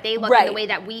perceive that they look and the way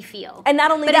that we feel. And not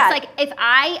only but that, it's like if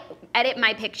I edit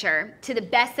my picture to the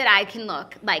best that I can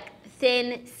look, like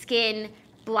thin skin,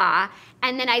 blah,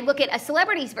 and then I look at a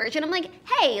celebrity's version, I'm like,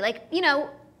 hey, like, you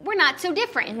know, we're not so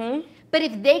different. Mm-hmm. But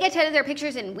if they get to edit their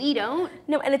pictures and we don't,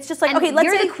 no, and it's just like, and okay, let's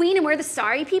say you're the queen and we're the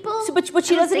sorry people. So, but what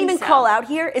she doesn't even call out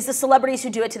here is the celebrities who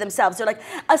do it to themselves. They're like,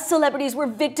 us celebrities, we're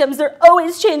victims. They're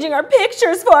always changing our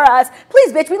pictures for us.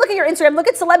 Please, bitch, we look at your Instagram. Look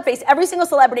at Celebface. Every single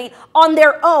celebrity on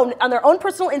their own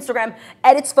personal Instagram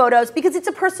edits photos because it's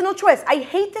a personal choice. I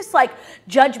hate this like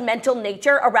judgmental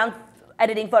nature around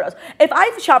editing photos. If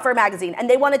I shot for a magazine and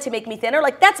they wanted to make me thinner,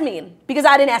 like that's mean because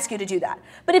I didn't ask you to do that.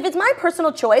 But if it's my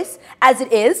personal choice, as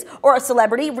it is, or a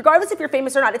celebrity, regardless if you're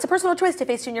famous or not, it's a personal choice to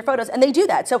Facetune your photos, and they do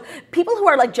that. So people who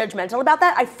are like judgmental about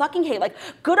that, I fucking hate. Like,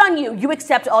 good on you. You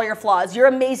accept all your flaws. You're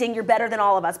amazing. You're better than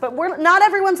all of us. But not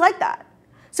everyone's like that.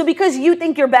 So because you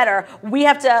think you're better, we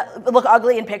have to look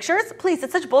ugly in pictures? Please,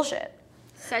 it's such bullshit.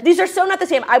 These are so not the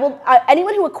same.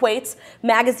 Anyone who equates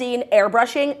magazine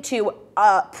airbrushing to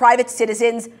private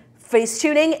citizens face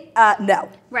tuning, no.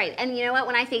 Right, and you know what?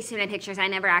 When I face tune my pictures, I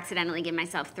never accidentally give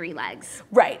myself 3 legs.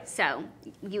 Right. So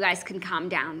you guys can calm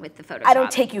down with the Photoshop. I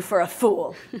don't take you for a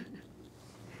fool.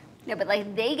 No, but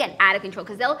like they get out of control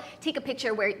because they'll take a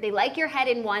picture where they like your head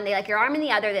in one, they like your arm in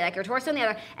the other, they like your torso in the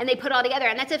other, and they put it all together,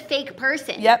 and that's a fake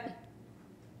person. Yep.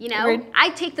 You know, agreed. I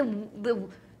take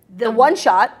the one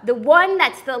shot, the one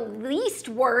that's the least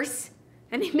worse,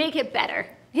 and they make it better.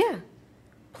 Yeah.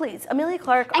 Please, Amelia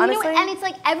Clark, and honestly. You know, and it's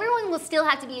like everyone will still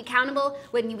have to be accountable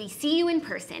when we see you in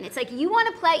person. It's like you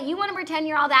want to play, you want to pretend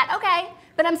you're all that, okay,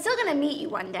 but I'm still going to meet you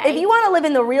one day. If you want to live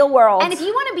in the real world. And if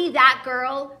you want to be that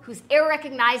girl who's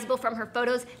irrecognizable from her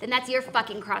photos, then that's your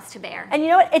fucking cross to bear. And you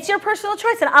know what? It's your personal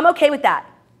choice, and I'm okay with that.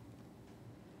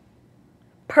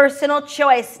 Personal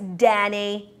choice,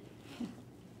 Danny.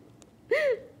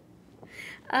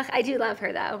 I do love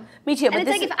her though. Me too. And it's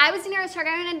like if I was Daenerys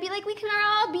Targaryen, I'd be like, we are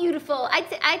all beautiful.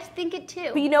 I'd think it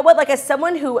too. But you know what? Like as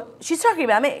someone who, she's talking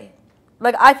about me.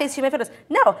 Like I face tune my photos.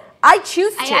 No, I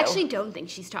choose to. I actually don't think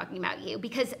she's talking about you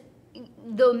because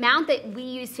the amount that we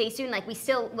use Facetune, like we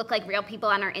still look like real people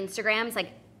on our Instagrams.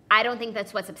 Like I don't think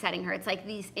that's what's upsetting her. It's like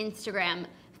these Instagram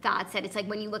thoughts that it's like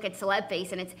when you look at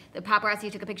Celebface and it's the paparazzi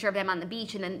took a picture of them on the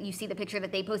beach and then you see the picture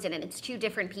that they posted and it's 2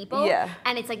 different people. Yeah.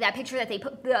 And it's like that picture that they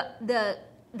put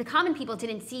the common people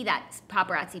didn't see that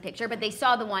paparazzi picture, but they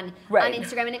saw the one on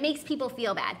Instagram, and it makes people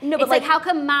feel bad. No, but it's like, how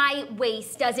come my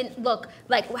waist doesn't look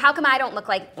like, how come I don't look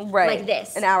like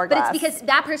this? An hourglass. But it's because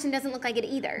that person doesn't look like it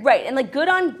either. Right, and like good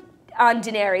on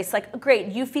Daenerys, like great,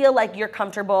 you feel like you're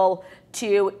comfortable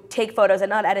to take photos and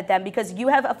not edit them because you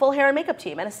have a full hair and makeup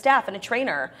team and a staff and a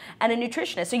trainer and a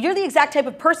nutritionist. So you're the exact type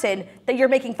of person that you're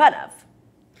making fun of.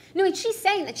 No, she's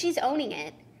saying that she's owning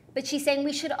it. But she's saying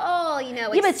we should all, you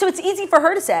know. Yeah, but so it's easy for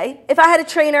her to say. If I had a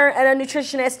trainer and a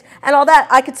nutritionist and all that,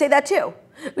 I could say that too.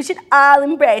 We should all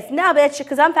embrace. No, bitch,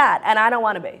 because I'm fat and I don't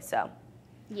want to be, so.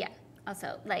 Yeah,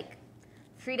 also, like,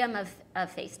 freedom of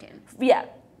Facetune. Yeah,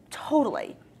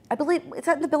 totally. I believe, is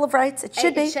that in the Bill of Rights? It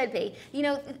should be. It should be. You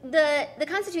know, the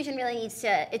Constitution really needs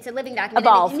to, it's a living document.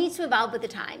 Evolve. And it needs to evolve with the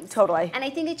times. Totally. And I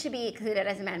think it should be included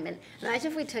as an amendment.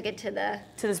 Imagine if we took it to the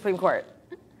Supreme Court.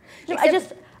 No, I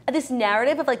just, this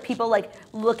narrative of like people like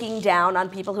looking down on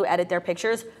people who edit their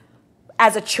pictures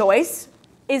as a choice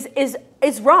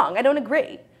is wrong. I don't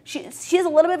agree. She has a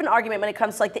little bit of an argument when it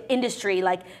comes to like the industry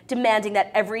like demanding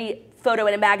that every photo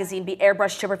in a magazine be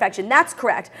airbrushed to perfection. That's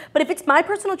correct. But if it's my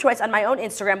personal choice on my own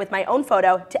Instagram with my own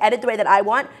photo to edit the way that I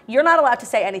want, you're not allowed to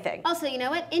say anything. Also, you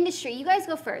know what? Industry, you guys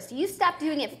go first. You stop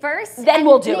doing it first, then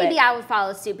we'll do it. Maybe I would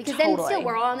follow suit because then still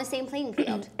we're all on the same playing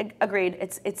field. Agreed.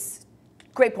 It's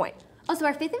great point. Also,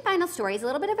 our fifth and final story is a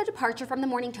little bit of a departure from the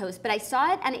Morning Toast, but I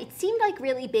saw it and it seemed like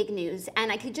really big news,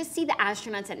 and I could just see the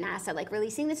astronauts at NASA like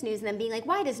releasing this news and then being like,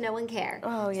 why does no one care?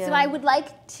 Oh, yeah. So I would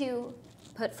like to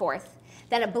put forth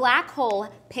that a black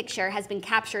hole picture has been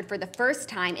captured for the first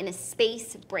time in a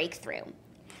space breakthrough.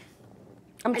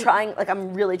 I'm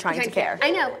really trying to care.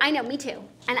 I know, me too.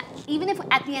 And even if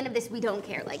at the end of this we don't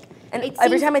care, like, and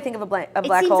every time I think of a black hole,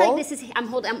 it seems like this is,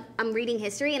 I'm reading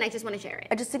history and I just want to share it.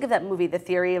 I just think of that movie, The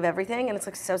Theory of Everything, and it's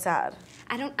like so sad.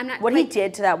 I'm not. What he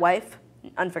did to that wife,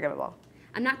 unforgivable.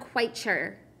 I'm not quite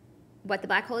sure what the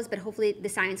black hole is, but hopefully the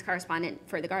science correspondent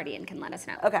for The Guardian can let us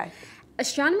know. Okay.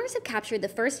 Astronomers have captured the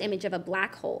first image of a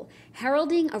black hole,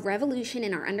 heralding a revolution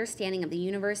in our understanding of the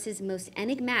universe's most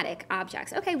enigmatic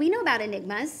objects. Okay, we know about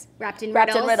enigmas, wrapped in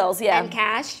riddles, yeah. And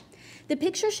cash. The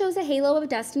picture shows a halo of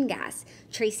dust and gas,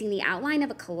 tracing the outline of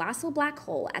a colossal black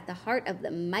hole at the heart of the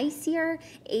Messier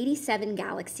 87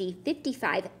 galaxy,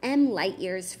 55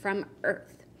 light-years from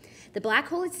Earth. The black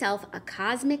hole itself, a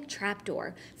cosmic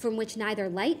trapdoor from which neither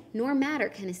light nor matter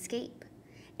can escape,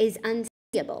 is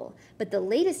unseeable, but the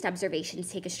latest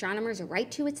observations take astronomers right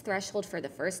to its threshold for the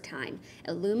first time,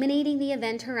 illuminating the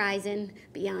event horizon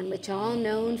beyond which all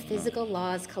known physical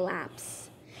laws collapse.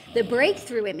 The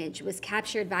breakthrough image was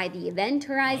captured by the Event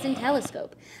Horizon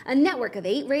Telescope, a network of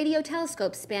 8 radio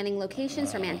telescopes spanning locations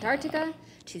from Antarctica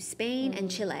to Spain and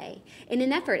Chile, in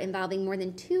an effort involving more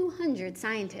than 200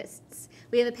 scientists.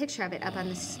 We have a picture of it up on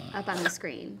the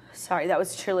screen. Sorry, that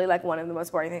was truly like one of the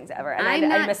most boring things ever, and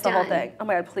I missed the whole thing. Oh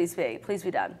my God, please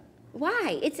be done.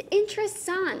 Why? It's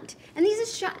interessant, and these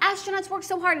astronauts work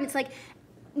so hard, and it's like.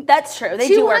 That's true. They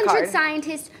do work hard. 200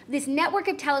 scientists, this network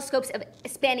of telescopes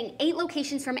spanning 8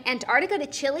 locations from Antarctica to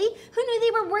Chile. Who knew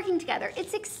they were working together?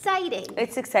 It's exciting.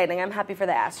 It's exciting. I'm happy for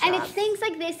the astronauts. And it's things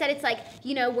like this that it's like,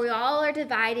 you know, we all are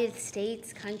divided,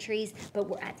 states, countries,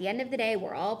 but at the end of the day,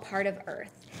 we're all part of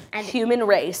Earth. And human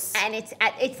race. And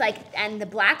it's like, and the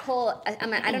black hole,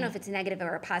 I don't know if it's a negative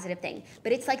or a positive thing,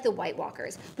 but it's like the White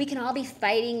Walkers. We can all be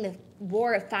fighting the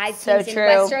War of 5 Kings in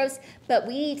Westeros, but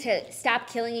we need to stop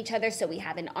killing each other so we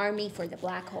have an army for the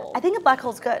black hole. I think a black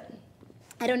hole's good.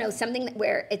 I don't know, something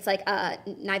where it's like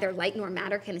neither light nor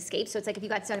matter can escape. So it's like if you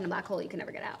got stuck in a black hole, you can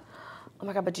never get out. Oh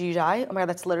my God, but do you die? Oh my God,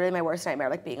 that's literally my worst nightmare,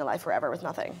 like being alive forever with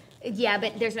nothing. Yeah,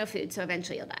 but there's no food, so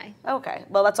eventually you'll die. Okay,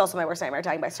 well that's also my worst nightmare,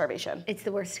 dying by starvation. It's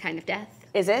the worst kind of death.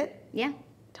 Is it? Yeah.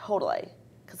 Totally.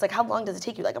 Because like how long does it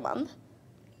take you, like a month?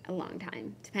 A long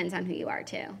time. Depends on who you are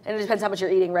too. And it depends how much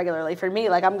you're eating regularly. For me,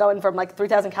 like I'm going from like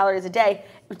 3,000 calories a day.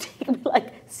 It would take me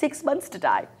like 6 months to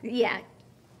die. Yeah.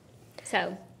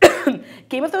 So.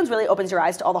 Game of Thrones really opens your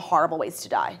eyes to all the horrible ways to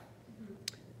die.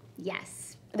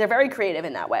 Yes. They're very creative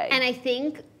in that way. And I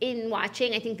think in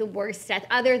watching, I think the worst death,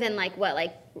 other than like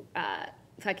what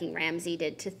fucking Ramsay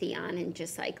did to Theon and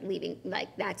just like leaving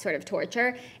like that sort of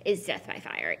torture, is death by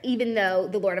fire. Even though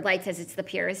the Lord of Light says it's the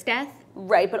purest death.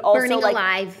 Right, but also burning like,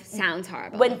 alive sounds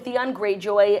horrible. When Theon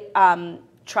Greyjoy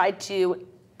tried to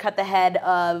cut the head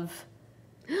of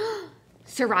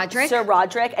Sir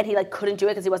Roderick, and he like couldn't do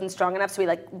it because he wasn't strong enough, so he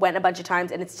like went a bunch of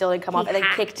times and it still didn't come off, and then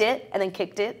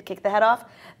kicked the head off.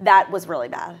 That was really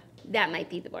bad. That might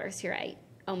be the worst. You're right.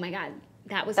 Oh my God,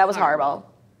 that was horrible.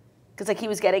 Because like he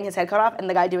was getting his head cut off, and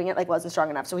the guy doing it like wasn't strong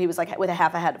enough, so he was like with a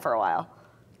half a head for a while.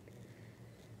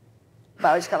 But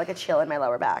I just got like a chill in my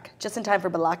lower back, just in time for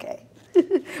Balake.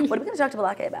 What are we going to talk to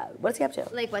Balake about? What's he up to?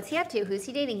 Like, what's he up to? Who's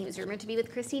he dating? He was rumored to be with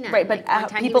Christina. Right, but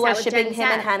people are shipping him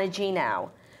and Hannah G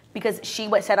now. Because she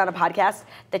said on a podcast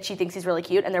that she thinks he's really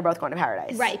cute, and they're both going to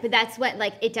paradise. Right, but that's what,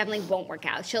 like, it definitely won't work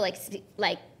out. She'll, like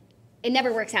It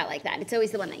never works out like that. It's always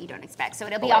the one that you don't expect. So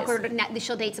it'll be awkward.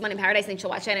 She'll date someone in Paradise and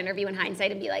she'll watch that interview in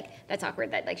hindsight and be like, that's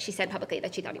awkward that like she said publicly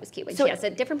that she thought he was cute when she has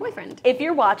a different boyfriend. If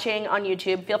you're watching on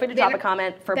YouTube, feel free to drop a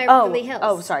comment for Beverly Hills.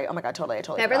 Oh, sorry. Oh my God, totally. I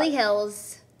totally Beverly forgot.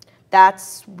 Hills.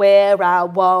 That's where I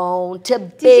want to be.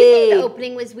 Did you think the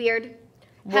opening was weird?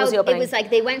 What was the opening? It was like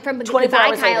they went from 24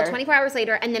 hours Kyle later. 24 hours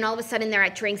later, and then all of a sudden they're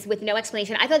at drinks with no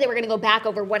explanation. I thought they were going to go back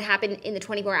over what happened in the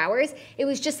 24 hours. It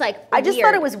was just like I just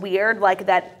thought it was weird, like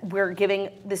that we're giving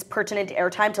this pertinent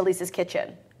airtime to Lisa's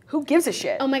kitchen. Who gives a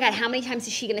shit? Oh my God, how many times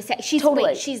is she going to say? She's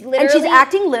totally. She's literally. And she's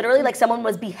acting literally like someone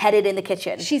was beheaded in the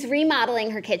kitchen. She's remodeling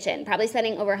her kitchen, probably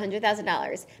spending over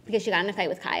 $100,000 because she got in a fight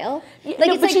with Kyle.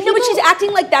 But she's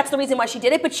acting like that's the reason why she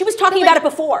did it, but she was talking about it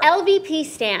before. LVP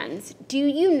stands. Do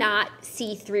you not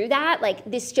see through that? Like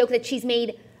this joke that she's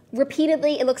made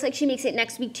repeatedly. It looks like she makes it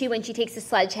next week too when she takes the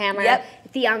sledgehammer,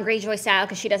 Theon Greyjoy style,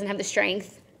 because she doesn't have the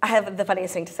strength. I have the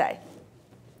funniest thing to say.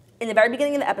 In the very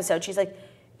beginning of the episode, she's like,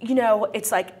 you know,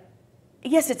 it's like,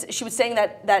 yes, she was saying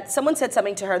that someone said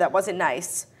something to her that wasn't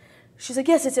nice. She's like,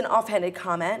 yes, it's an offhanded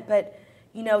comment, but,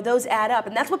 you know, those add up.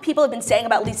 And that's what people have been saying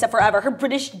about Lisa forever. Her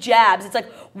British jabs, it's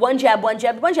like one jab, one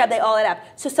jab, one jab, they all add up.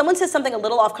 So someone says something a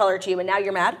little off color to you and now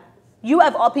you're mad? You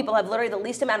of all people have literally the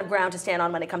least amount of ground to stand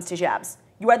on when it comes to jabs.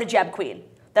 You are the jab queen.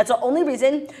 That's the only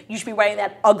reason you should be wearing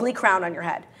that ugly crown on your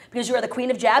head. Because you are the queen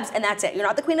of jabs, and that's it. You're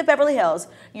not the queen of Beverly Hills.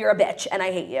 You're a bitch, and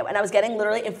I hate you. And I was getting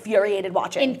literally infuriated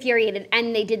watching. Infuriated.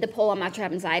 And they did the poll on Watch What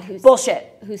Happens Live.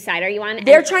 Bullshit. Whose side are you on?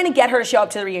 They're trying to get her to show up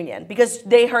to the reunion because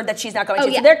they heard that she's not going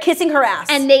to. So they're kissing her ass.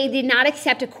 And they did not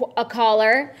accept a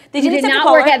caller. They did not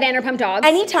work at Vanderpump Dogs.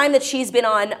 Anytime that she's been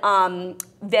on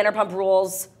Vanderpump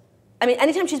Rules, I mean,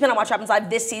 anytime she's been on Watch What Happens Live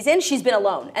this season, she's been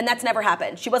alone. And that's never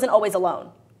happened. She wasn't always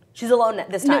alone. She's alone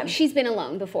this time. No, she's been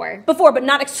alone before. Before, but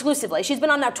not exclusively. She's been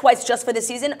on now twice just for this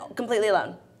season, completely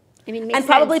alone. I mean, and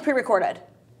probably pre-recorded.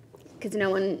 Because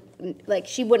no one, like,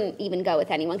 she wouldn't even go with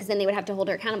anyone because then they would have to hold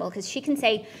her accountable because she can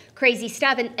say crazy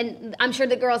stuff. And I'm sure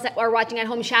the girls that are watching at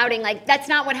home shouting, like, that's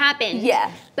not what happened.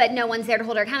 Yeah. But no one's there to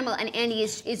hold her accountable. And Andy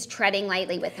is treading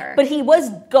lightly with her. But he was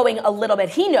going a little bit.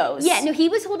 He knows. Yeah, no, he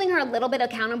was holding her a little bit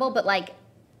accountable, but, like,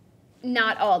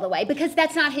 not all the way, because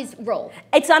that's not his role.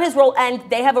 It's not his role, and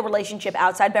they have a relationship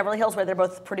outside Beverly Hills where they're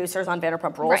both producers on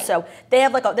Vanderpump Rules, right. So they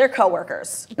have they're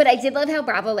co-workers. But I did love how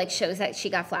Bravo shows that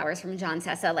she got flowers from John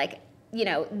Sessa, you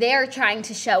know, they're trying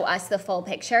to show us the full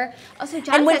picture. Also,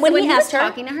 John Sessa, when he was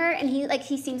talking to her, and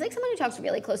he seems like someone who talks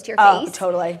really close to your face. Oh,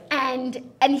 totally. And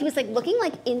he was looking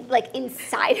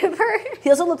inside of her. He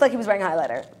also looked like he was wearing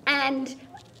highlighter. And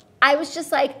I was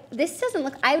just like, this doesn't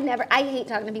look, I hate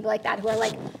talking to people like that who are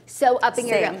so up in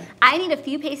your game. I need a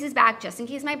few paces back just in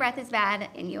case my breath is bad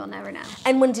and you'll never know.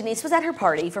 And when Denise was at her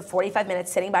party for 45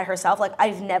 minutes sitting by herself,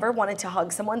 I've never wanted to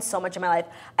hug someone so much in my life.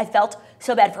 I felt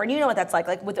so bad for her. And you know what that's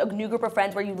like with a new group of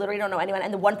friends where you literally don't know anyone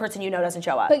and the one person you know doesn't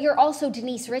show up. But you're also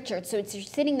Denise Richards, so you're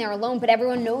sitting there alone, but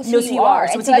everyone knows who you are.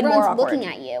 So and it's so even more everyone's awkward. looking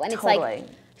at you. And Totally.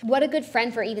 It's what a good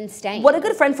friend for even staying. What a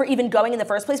good friend for even going in the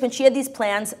first place when she had these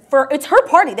plans for, it's her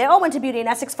party. They all went to Beauty and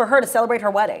Essex for her to celebrate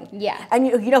her wedding. Yeah. And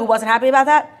you know who wasn't happy about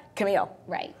that? Camille.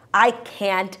 Right. I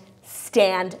can't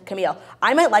stand Camille.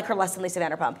 I might like her less than Lisa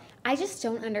Vanderpump. I just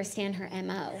don't understand her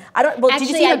MO. Did you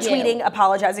see her tweeting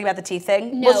apologizing about the teeth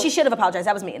thing? No. Well, she should have apologized.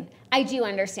 That was mean. I do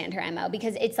understand her MO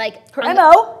because it's her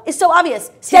MO is so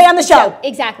obvious. Stay on the show.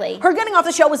 Exactly. Her getting off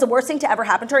the show was the worst thing to ever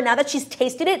happen to her. Now that she's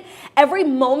tasted it, every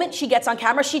moment she gets on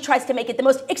camera, she tries to make it the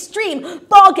most extreme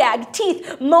ball gag,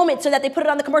 teeth moment so that they put it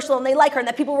on the commercial and they like her and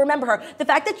that people remember her. The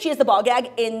fact that she has the ball gag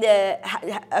in the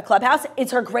clubhouse is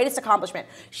her greatest accomplishment.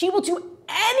 She will do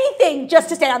anything just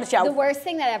to stay on the show. The worst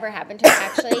thing that ever happened to her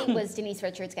actually was Denise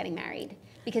Richards getting married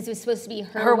because it was supposed to be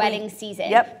her wedding season.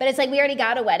 Yep. But it's we already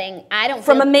got a wedding.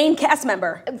 From a main cast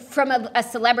member. From a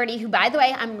celebrity who, by the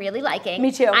way, I'm really liking.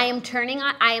 Me too. I am turning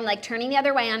the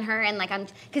other way on her and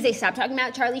because they stopped talking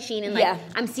about Charlie Sheen and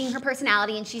I'm seeing her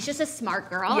personality and she's just a smart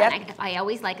girl. Yep. And I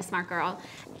always like a smart girl.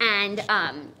 And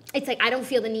it's I don't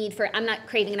feel the need I'm not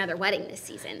craving another wedding this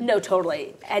season. No,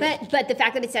 totally. But the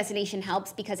fact that it's destination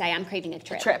helps because I am craving a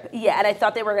trip. Yeah, and I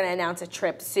thought they were going to announce a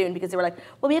trip soon because they were like,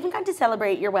 well, we haven't gotten to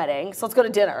celebrate your wedding, so let's go to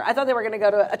dinner. I thought they were going to go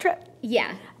to a trip.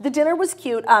 Yeah. The dinner was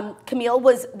cute. Camille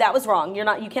that was wrong.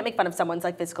 You can't make fun of someone's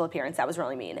physical appearance. That was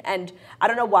really mean. And I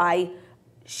don't know why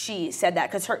she said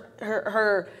that because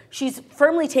she's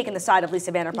firmly taken the side of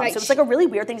Lisa Vanderpump. Right. So it's a really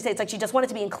weird thing to say. It's she just wanted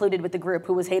to be included with the group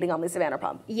who was hating on Lisa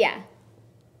Vanderpump. Yeah.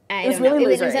 It was really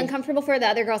it was uncomfortable for the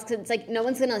other girls because it's no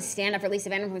one's going to stand up for Lisa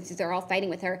Vanderpump because they're all fighting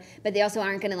with her, but they also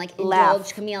aren't going to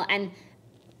indulge Camille. And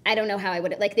I don't know how I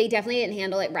would, like, they definitely didn't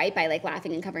handle it right by, like,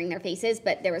 laughing and covering their faces,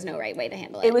 but there was no right way to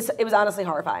handle it. It was honestly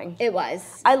horrifying. It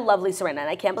was. I love Lisa Rinna, and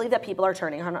I can't believe that people are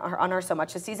turning on her so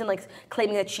much this season, like,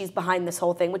 claiming that she's behind this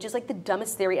whole thing, which is, like, the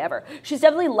dumbest theory ever. She's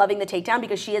definitely loving the takedown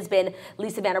because she has been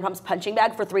Lisa Vanderpump's punching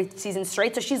bag for 3 seasons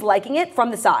straight, so she's liking it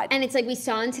from the side. And it's like we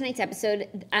saw on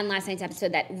last night's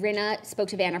episode, that Rinna spoke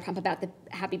to Vanderpump about the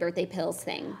happy birthday pills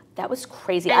thing. That was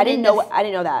crazy. I didn't know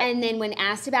that. And then when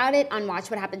asked about it on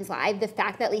Watch What Happens Live, the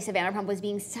fact that Lisa Vanderpump was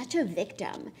being such a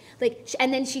victim. Like,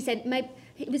 and then she said,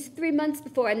 it was 3 months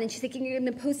before, and then she's like, you're going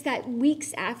to post that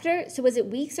weeks after? So was it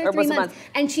weeks or 3 months?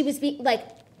 And she was like,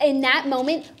 in that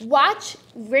moment, watch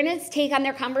Rinna's take on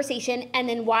their conversation, and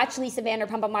then watch Lisa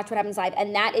Vanderpump on Watch What Happens Live,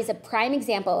 and that is a prime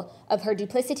example of her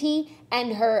duplicity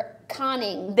and her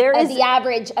conning the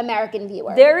average American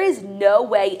viewer. There is no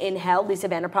way in hell Lisa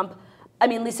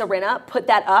Rinna put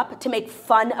that up to make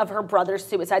fun of her brother's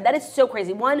suicide. That is so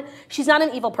crazy. 1, she's not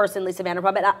an evil person, Lisa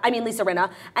Vanderpump, Lisa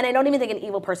Rinna, and I don't even think an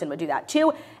evil person would do that.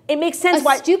 2, it makes sense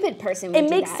why... A stupid person would do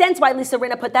that. It makes sense why Lisa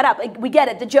Rinna put that up. Like, we get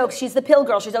it, the jokes, she's the pill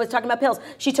girl, she's always talking about pills.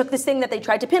 She took this thing that they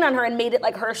tried to pin on her and made it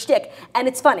like her shtick, and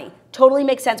it's funny. Totally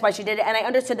makes sense why she did it, and I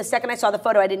understood the second I saw the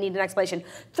photo, I didn't need an explanation.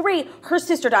 3, her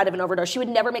sister died of an overdose. She would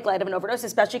never make light of an overdose,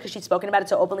 especially because she'd spoken about it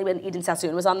so openly when Eden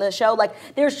Sassoon was on the show. Like,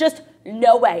 there's just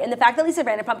no way. And the fact that Lisa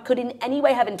Vanderpump could in any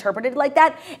way have interpreted it like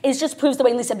that just proves the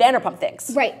way Lisa Vanderpump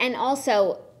thinks. Right, and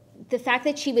also the fact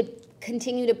that she would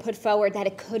continue to put forward that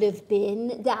it could have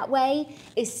been that way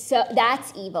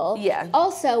that's evil. Yeah.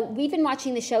 Also, we've been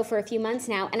watching the show for a few months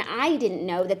now, and I didn't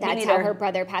know that's how her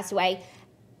brother passed away.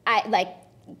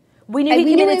 We knew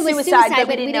he committed suicide, but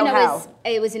we didn't know how.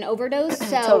 It was an overdose.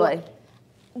 So totally.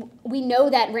 We know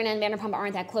that Rinna and Vanderpump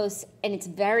aren't that close, and it's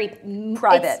very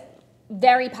private. It's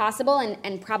very possible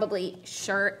and probably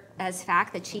sure as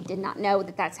fact that she did not know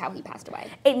that that's how he passed away.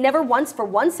 It never once, for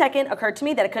 1 second, occurred to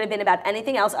me that it could have been about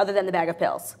anything else other than the bag of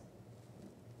pills.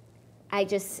 I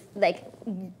just,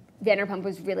 Vanderpump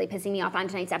was really pissing me off on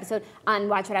tonight's episode on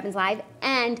Watch What Happens Live,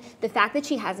 and the fact that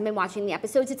she hasn't been watching the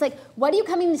episodes, it's like, what are you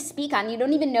coming to speak on? You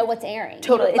don't even know what's airing.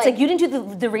 Totally. It's like you didn't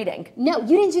do the reading. No,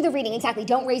 you didn't do the reading, exactly.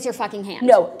 Don't raise your fucking hand.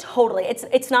 No, totally.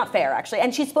 It's not fair, actually.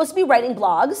 And she's supposed to be writing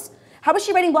blogs. How is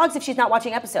she writing blogs if she's not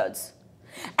watching episodes?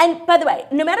 And by the way,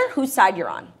 no matter whose side you're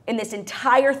on in this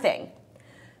entire thing,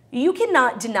 you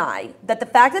cannot deny that the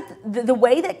fact that the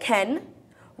way that Ken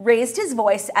raised his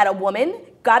voice at a woman,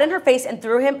 got in her face and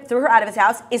threw her out of his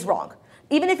house is wrong.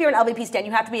 Even if you're an LVP stan,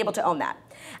 you have to be able to own that.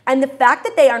 And the fact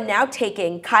that they are now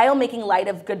taking Kyle making light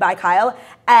of Goodbye Kyle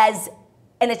as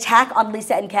an attack on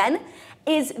Lisa and Ken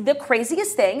is the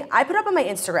craziest thing. I put up on my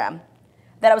Instagram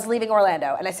that I was leaving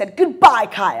Orlando, and I said, goodbye,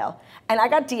 Kyle. And I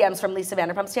got DMs from Lisa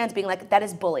Vanderpump stans being like, that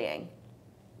is bullying.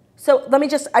 So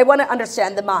I want to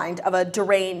understand the mind of a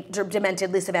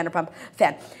demented Lisa Vanderpump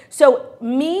fan. So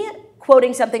me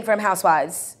quoting something from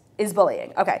Housewives is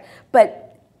bullying. Okay,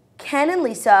 but Ken and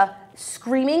Lisa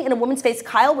screaming in a woman's face,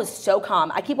 Kyle was so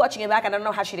calm. I keep watching it back, and I don't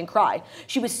know how she didn't cry.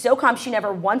 She was so calm, she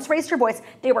never once raised her voice.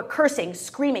 They were cursing,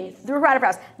 screaming, threw her out of her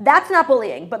house. That's not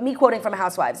bullying, but me quoting from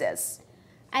Housewives is.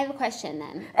 I have a question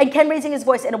then. And Ken raising his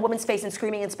voice in a woman's face and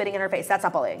screaming and spitting in her face, that's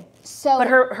not bullying. So, but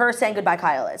her saying goodbye,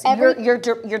 Kyle, is.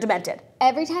 You're demented.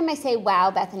 Every time I say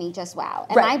wow, Bethany, just wow.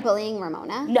 Am I bullying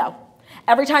Ramona? No.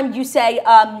 Every time you say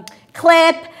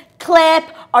clip,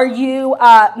 are you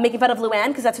making fun of Luann?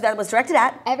 Because that's who that was directed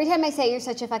at. Every time I say you're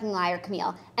such a fucking liar,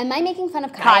 Camille. Am I making fun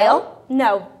of Kyle?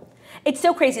 No. It's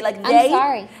so crazy. I'm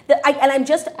sorry.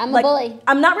 I'm a bully.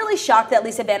 I'm not really shocked that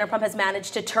Lisa Vanderpump has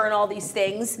managed to turn all these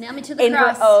things in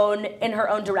her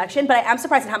own direction. But I am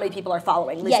surprised at how many people are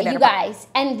following Lisa Vanderpump. Yeah, you guys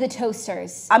and the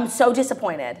toasters. I'm so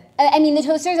disappointed. I mean, the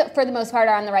toasters for the most part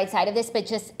are on the right side of this,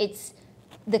 but it's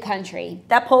the country.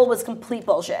 That poll was complete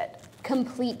bullshit.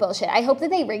 Complete bullshit. I hope that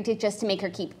they rigged it just to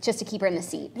keep her in the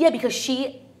seat. Yeah, because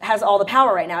she has all the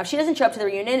power right now. If she doesn't show up to the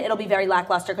reunion, it'll be very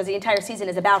lackluster because the entire season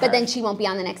is about her. But then she won't be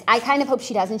on the next. I kind of hope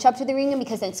she doesn't show up to the reunion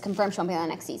because then it's confirmed she won't be on the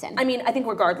next season. I mean, I think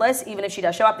regardless, even if she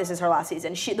does show up, this is her last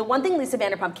season. The one thing Lisa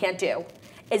Vanderpump can't do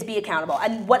is be accountable.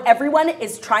 And what everyone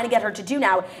is trying to get her to do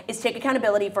now is take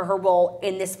accountability for her role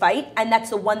in this fight. And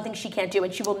that's the one thing she can't do,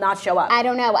 and she will not show up. I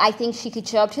don't know. I think she could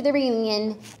show up to the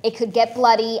reunion. It could get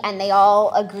bloody, and they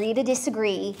all agree to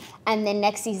disagree. And then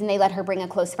next season, they let her bring a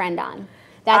close friend on.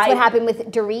 That's what happened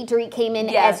with Dorit. Dorit came in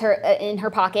as her in her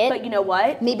pocket. But you know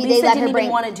what? Maybe Lisa they let her didn't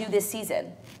even want to do this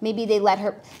season. Maybe they let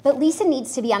her. But Lisa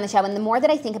needs to be on the show. And the more that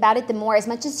I think about it, the more, as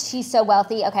much as she's so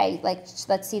wealthy, okay,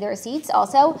 let's see the receipts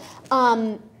also.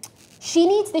 She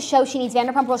needs the show. She needs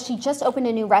Vanderpump Rules. She just opened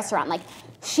a new restaurant.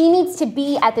 She needs to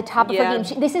be at the top of her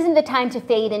game. This isn't the time to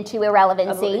fade into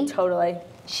irrelevancy. Totally.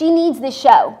 She needs the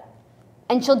show.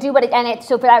 And she'll do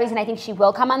so for that reason, I think she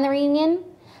will come on the reunion.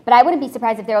 But I wouldn't be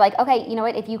surprised if they're like, okay, you know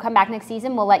what? If you come back next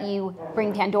season, we'll let you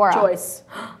bring Pandora. Joyce.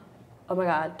 Oh my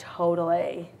God,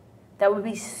 totally. That would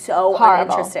be so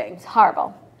uninteresting. It's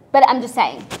horrible. But I'm just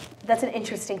saying. That's an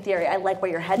interesting theory. I like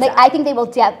where your head's at. I think they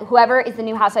will, whoever is the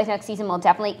new housewife next season will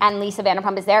definitely, and Lisa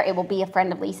Vanderpump is there, it will be a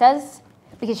friend of Lisa's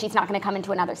because she's not going to come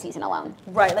into another season alone.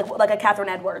 Right, like a Catherine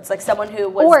Edwards, like someone who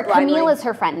was Or Camila's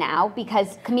her friend now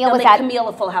because Camila was at... They'll make Camila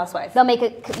a full housewife. They'll make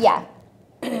it, yeah.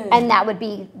 And that would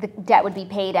be, the debt would be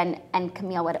paid and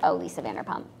Camila would owe Lisa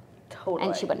Vanderpump. Totally.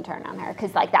 And she wouldn't turn on her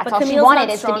because like that's all she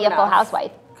wanted is to be a full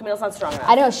housewife. Camille's not strong enough.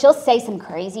 I don't know, she'll say some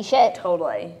crazy shit.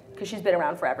 Totally, because she's been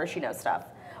around forever, she knows stuff.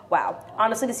 Wow,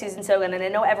 honestly the season's so good and I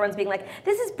know everyone's being like,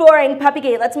 this is boring,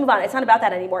 Puppygate, let's move on. It's not about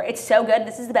that anymore. It's so good,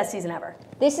 this is the best season ever.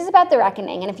 This is about the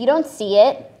reckoning and if you don't see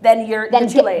it, then you're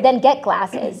too late. Then get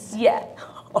glasses. Yeah.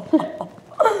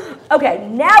 Okay,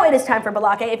 now it is time for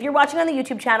Balake. If you're watching on the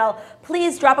YouTube channel,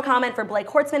 please drop a comment for Blake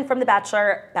Horstmann from The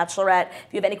Bachelor, Bachelorette.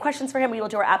 If you have any questions for him, we will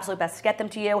do our absolute best to get them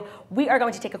to you. We are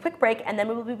going to take a quick break, and then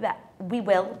we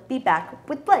will be back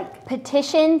with Blake.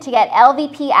 Petition to get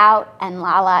LVP out and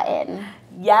Lala in.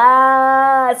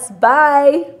 Yes,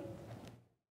 bye.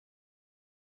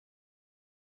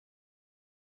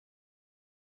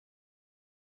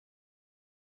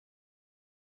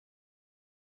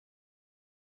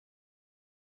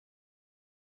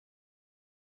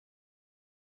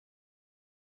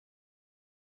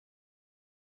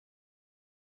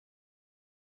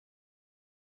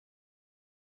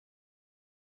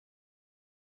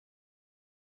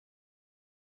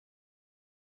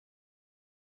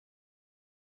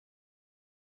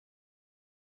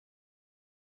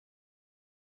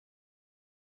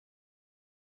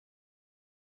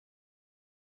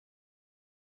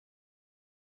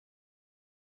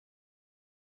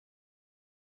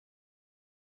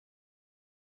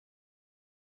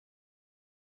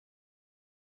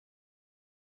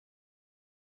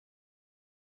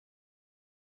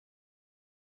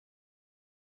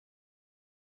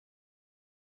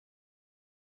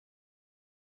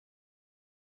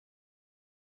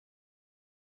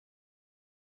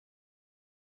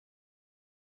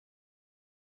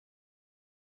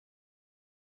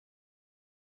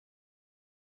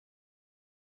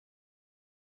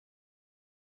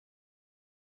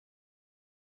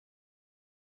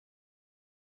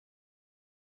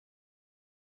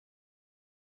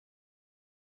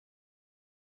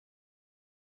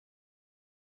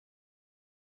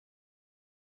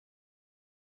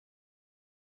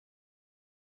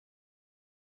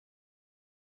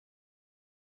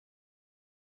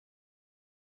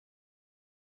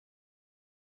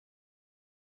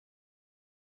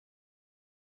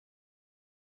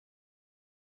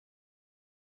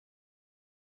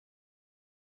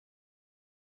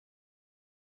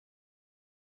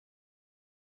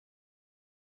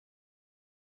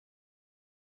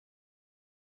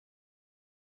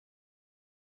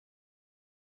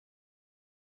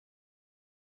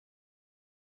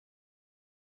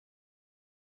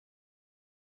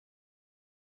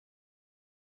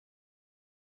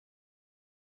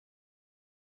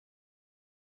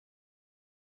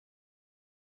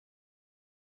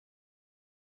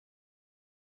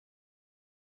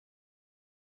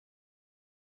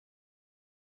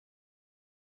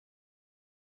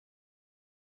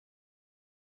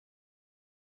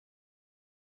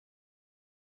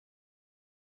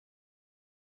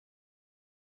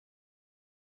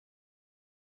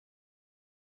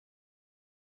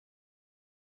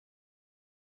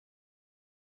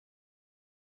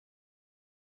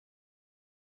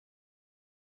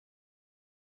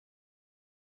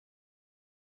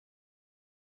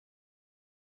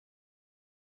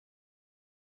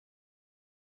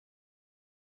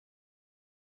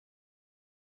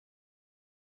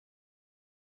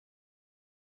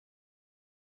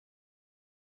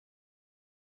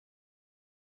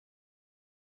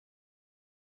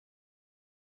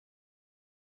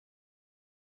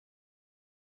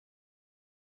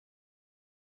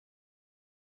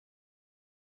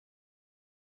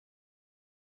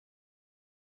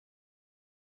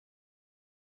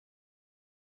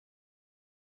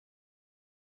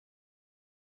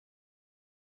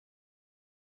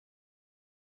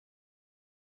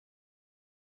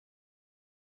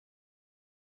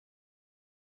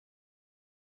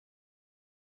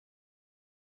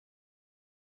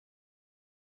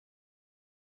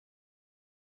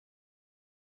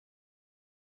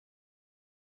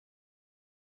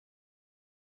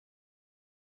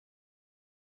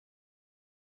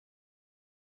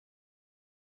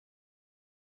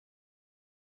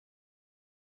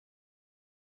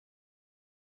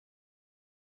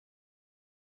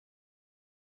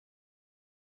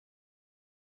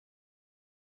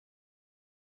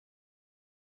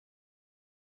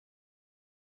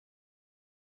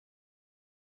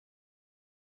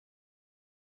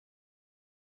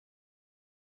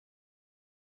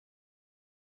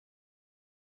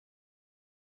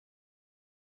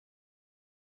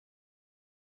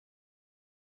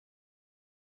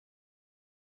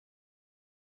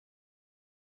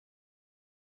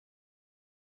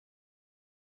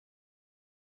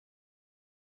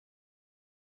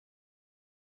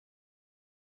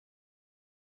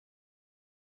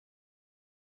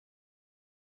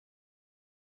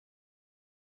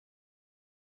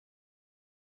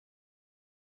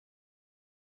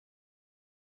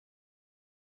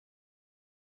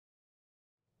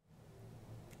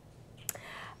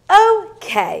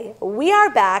 Okay, we are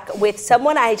back with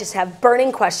someone I just have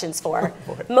burning questions for,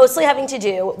 mostly having to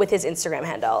do with his Instagram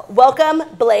handle. Welcome,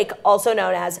 Blake, also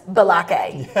known as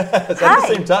Balake. Yes, at the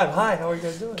same time. Hi, how are you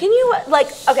guys doing? Can you,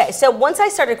 okay, so once I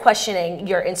started questioning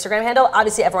your Instagram handle,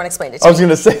 obviously everyone explained it to me. I was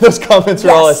going to say those comments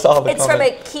are all I saw. It's from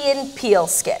a Key and Peele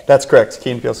skit. That's correct,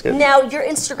 Key and Peele skit. Now, you're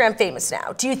Instagram famous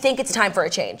now. Do you think it's time for a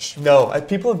change? No,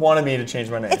 people have wanted me to change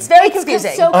my name. It's very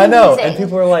confusing. So confusing. I know, and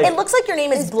people are like... It looks like your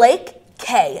name is Blake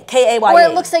K-A-Y-E. Or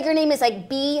it looks like your name is like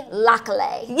B.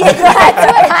 Lacale. Yeah,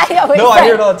 that's what I always say. I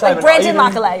hear it all the time. Like Brandon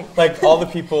Lacale. Like all the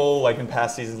people, like in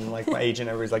past seasons, like my agent,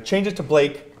 everybody's like, change it to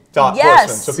Blake.Horstmann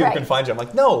yes, so people can find you. I'm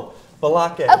like, no,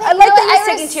 Balake. Okay, I like that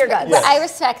you're sticking to your guns. But I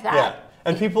respect that. Yeah,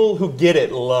 and people who get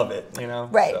it love it,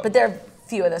 Right, so. but there are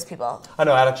few of those people. I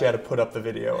know, I actually had to put up the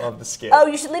video of the skit. Oh,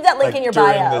 you should leave that link in your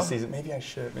bio. During this season. Maybe I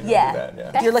should. Maybe I'll do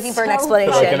that, If you're looking for an so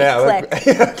explanation,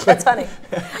 click. That's funny.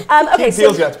 Okay, Peele's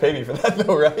going to have to pay me for that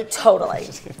though, right? Totally.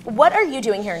 What are you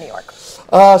doing here in New York?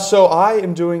 So I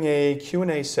am doing a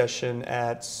Q&A session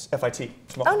at FIT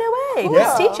tomorrow. Oh, no way.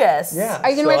 Yeah. Prestigious. Yeah. Are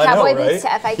you going to wear cowboy boots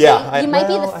to FIT? Yeah. You might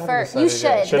be the first. You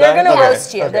should. They're going to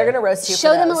roast you. They're going to roast you.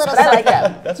 Show them a little something. I like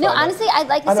them. That's no, fine. honestly, I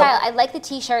like the style. I like the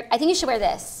t-shirt. I think you should wear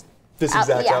this. This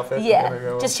exact outfit?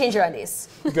 Yeah. Just change your undies.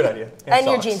 Good idea. And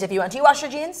your jeans if you want. Do you wash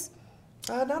your jeans?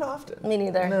 Not often. Me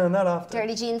neither. No, not often.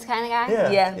 Dirty jeans kind of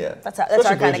guy? Yeah. That's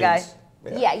our kind of guy.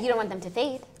 Yeah, you don't want them to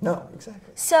fade. No,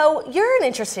 exactly. So you're an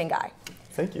interesting guy.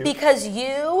 Thank you. Because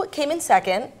you came in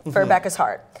second for Becca's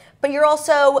Heart. But you're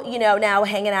also, now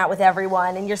hanging out with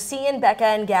everyone and you're seeing Becca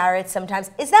and Garrett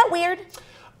sometimes. Is that weird?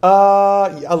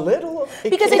 A little.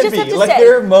 Because I just have to say,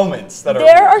 there are moments that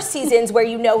there are seasons where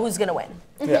you know who's going to win.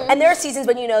 Yeah. And there are seasons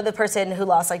when you know the person who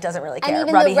lost doesn't really care. And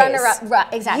even Robbie the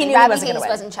runner-up, exactly. He knew Robbie he wasn't Hayes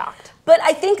wasn't shocked. But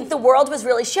I think the world was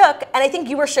really shook, and I think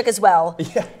you were shook as well.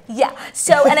 Yeah. Yeah.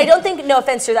 So, and I don't think, no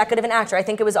offense, you're that good of an actor. I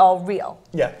think it was all real.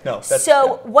 Yeah, no.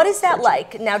 What is that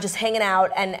like now, just hanging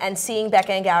out and seeing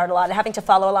Becca and Garrett a lot and having to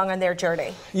follow along on their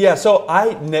journey? Yeah, so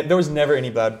there was never any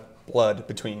bad blood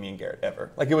between me and Garrett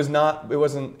ever. Like it wasn't,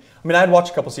 I mean, I'd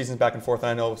watched a couple seasons back and forth, and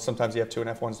I know sometimes you have 2 and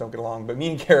F1s don't get along, but me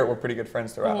and Garrett were pretty good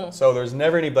friends throughout. So there's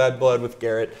never any bad blood with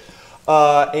Garrett.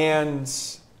 And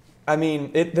I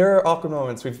mean, there are awkward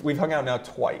moments. We've hung out now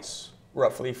twice,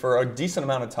 roughly, for a decent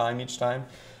amount of time each time.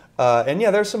 And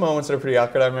yeah, there's some moments that are pretty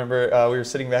awkward. I remember we were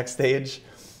sitting backstage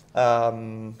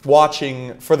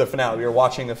watching for the finale. We were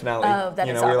watching the finale. Oh, that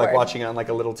is we were like awkward. watching it on like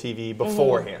a little TV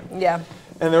beforehand. Yeah.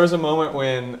 And there was a moment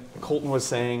when Colton was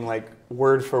saying like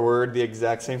word for word the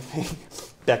exact same thing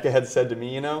Becca had said to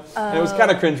me, And it was kind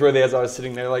of cringeworthy as I was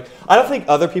sitting there. Like, I don't think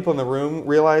other people in the room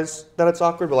realize that it's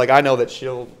awkward, but like I know that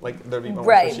there'll be moments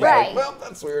where she's like, well,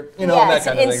 that's weird, and that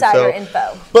kind of thing. Insider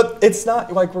info. But it's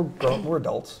not like we're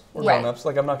adults, we're Right. grown-ups.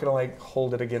 Like I'm not gonna like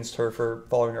hold it against her for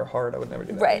following her heart. I would never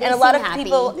do that. Right, They and a lot seem of happy.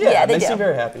 people, They do. seem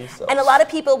very happy. So. And a lot of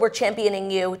people were championing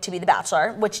you to be the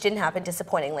Bachelor, which didn't happen,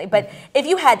 disappointingly. But if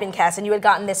you had been cast and you had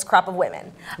gotten this crop of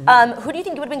women, who do you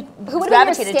think you would have been Who would have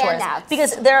been gravitated your towards? standouts?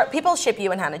 Because people ship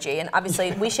you and Hannah G, and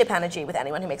obviously we ship Hannah G with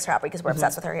anyone who makes her happy because we're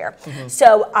obsessed with her here.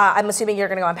 So I'm assuming you're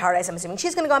going to go on Paradise. I'm assuming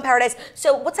she's going to go on Paradise.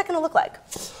 So what's that going to look like?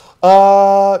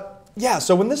 Yeah,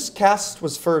 so when this cast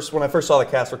was when I first saw the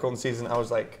cast for Colton season, I was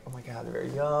like, oh my God, they're very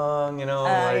young,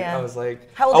 I was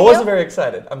like, How old I are wasn't you? very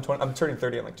excited. I'm turning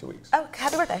 30 in like 2 weeks. Oh,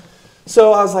 happy birthday.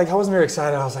 So I was like, I wasn't very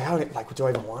excited. I was like, do I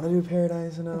even want to do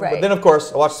Paradise? Right. But then, of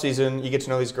course, I watched the season. You get to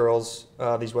know these girls,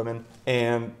 these women,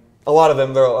 and a lot of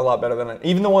them, they're a lot better than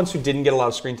even the ones who didn't get a lot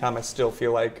of screen time, I still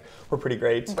feel like were pretty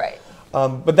great. Right.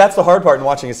 But that's the hard part in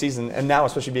watching a season, and now,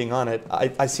 especially being on it,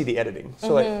 I see the editing.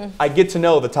 So like, I get to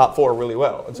know the top 4 really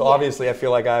well. And so obviously I feel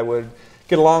like I would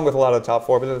get along with a lot of the top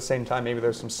 4, but at the same time, maybe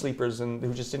there's some sleepers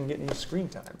who just didn't get any screen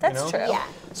time. That's true. Yeah.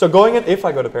 So if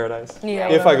I go to Paradise,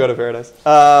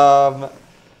 I'll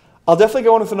definitely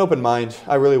go in with an open mind.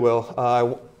 I really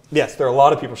will. Yes, there are a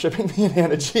lot of people shipping me and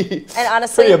Hannah G. And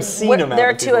honestly, pretty obscene amount there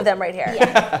are of 2 people. of them right here.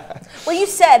 Yeah. Well, you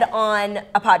said on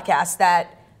a podcast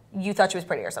that you thought she was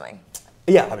pretty or something.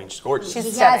 Yeah, I mean, she's gorgeous.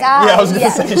 She's Yes, stunning. Yeah, I was going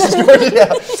to say she's gorgeous.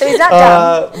 Yeah. So he's not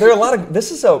dumb. There are a lot of. This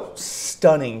is a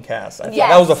stunning cast. I think.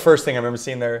 Yes. That was the first thing I remember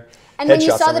seeing their And when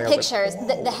you headshots saw and the everything, I was pictures,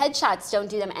 like, the headshots don't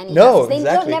do them any No, justice. They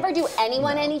exactly. don't never do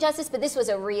anyone any justice, but this was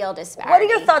a real disparity. What are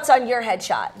your thoughts on your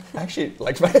headshot? I actually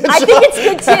liked my headshot. I think it's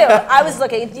good too. I was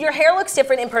looking. Your hair looks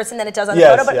different in person than it does on the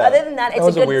photo, but other than that, it's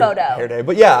was a good weird photo. Hair day.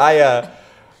 But yeah,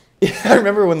 I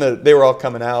remember when they were all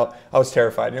coming out, I was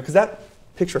terrified, because that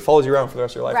picture follows you around for the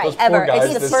rest of your life. Right, Those poor guys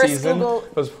it's the this first season. Google.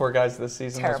 Those poor guys this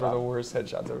season. Terrible. Those were the worst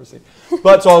headshots I've ever seen.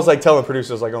 But so I was like telling the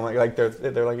producers, like, oh my, like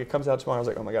they're like, it comes out tomorrow. I was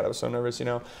like, oh my god, I was so nervous, you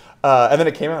know. And then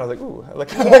it came out. I was like, ooh, I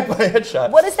like my headshot.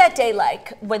 What is that day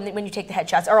like when you take the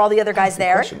headshots? Are all the other guys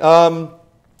there?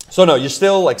 So no, you're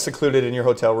still like secluded in your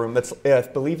hotel room. That's I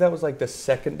believe that was like the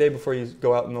second day before you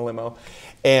go out in the limo,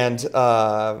 and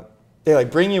they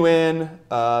like bring you in.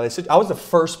 They said I was the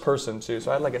first person too, so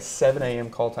I had like a 7 a.m.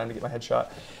 call time to get my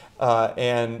headshot.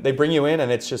 And they bring you in, and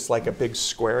it's just like a big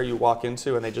square you walk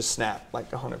into, and they just snap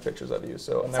like 100 pictures of you.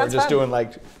 So and they were just doing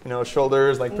like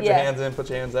shoulders, like put your hands in, put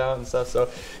your hands out, and stuff. So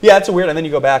yeah, it's a weird. And then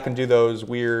you go back and do those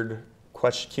weird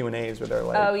Q&As where they're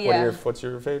like, what's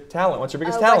your favorite talent? What's your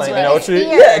biggest talent?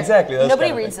 Yeah, exactly.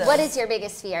 Nobody reads them. What is your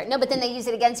biggest fear? No, but then they use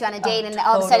it against you on a date, and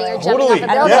all of a sudden you're jumping off a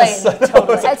building. Yes,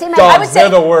 totally. I would say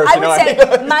the worst. I would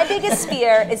say my biggest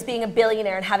fear is being a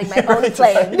billionaire and having my own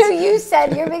plane. No, you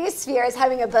said your biggest fear is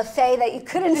having a buffet that you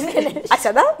couldn't finish. I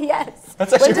said that? Yes.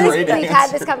 That's actually a great answer. We've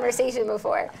had this conversation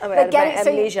before. Oh my God,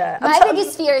 amnesia. My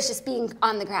biggest fear is just being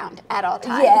on the ground at all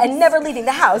times. Yeah, and never leaving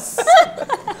the house.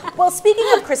 Well, speaking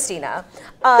of Christina,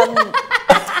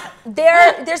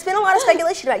 there's been a lot of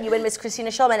speculation about you and Miss Christina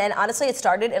Schulman, and honestly, it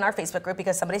started in our Facebook group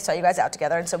because somebody saw you guys out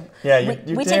together, and so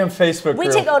we damn Facebook group. We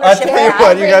take ownership. I tell you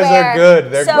what, you guys are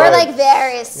good. They're so good. We're like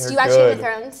Varys. Do you watch Game of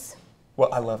Thrones?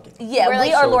 Well, I love Game of Thrones. Yeah,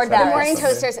 we are Lord Varys. The morning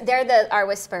toasters. They're our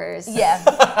whisperers.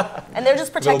 Yeah, and they're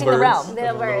just protecting the realm.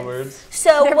 Little birds.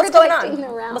 So what's going on?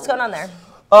 What's going on there?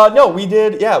 No, we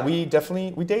did. Yeah, we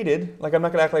dated. Like, I'm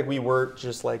not gonna act like we were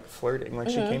just like flirting. Like,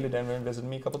 she came to Denver and visited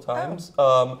me a couple times.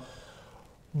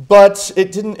 But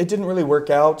it didn't really work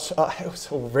out. It was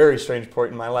a very strange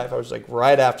point in my life. I was like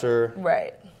right after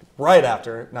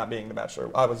not being the Bachelor.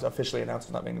 I was officially announced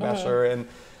as not being the Bachelor, and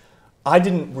I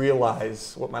didn't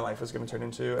realize what my life was going to turn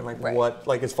into, and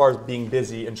like as far as being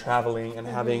busy and traveling and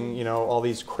having all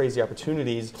these crazy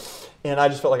opportunities, and I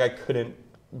just felt like I couldn't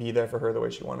be there for her the way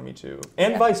she wanted me to,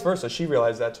 and vice versa. She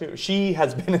realized that too. She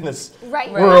has been in this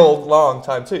world long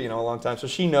time too, a long time, so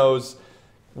she knows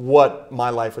what my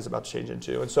life was about to change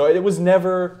into. And so it was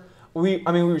never, we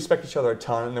respect each other a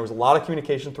ton, and there was a lot of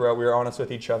communication throughout. We were honest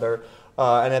with each other.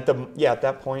 And at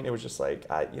that point, it was just like,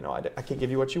 I can't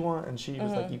give you what you want, and she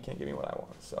was like, you can't give me what I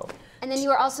want. So. And then you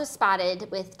were also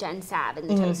spotted with Jen Sabb in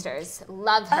the Toasters.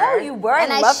 Love her. Oh, you were.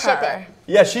 And I love her.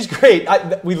 Yeah, she's great.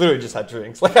 We literally just had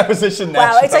drinks. Like, I was just in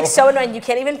Nashville. Wow, it's like so annoying. You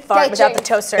can't even fart without the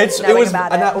toaster. And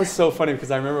that was so funny because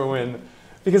I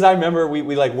remember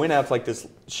we like went out to like this.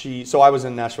 So I was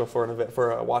in Nashville for an event,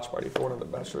 for a watch party for one of the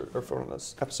Bachelor, or for one of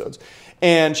those episodes,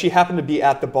 and she happened to be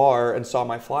at the bar and saw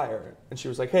my flyer, and she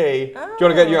was like, "Hey, do you want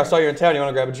to get? I saw you in town. You want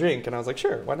to grab a drink?" And I was like,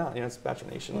 "Sure, why not? It's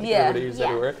Bachelor Nation. Like, everybody's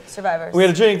everywhere. Survivors." We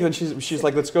had a drink, and then she's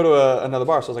like, "Let's go to another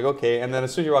bar." So I was like, "Okay." And then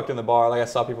as soon as you walked in the bar, like I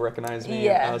saw people recognize me,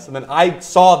 and then I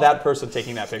saw that person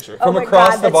taking that picture from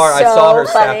across the bar. I saw her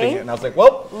snapping it, and I was like,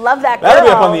 "Well, love that girl. That'll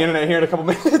be up on the internet here in a couple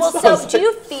minutes." Well, so do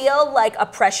you feel like a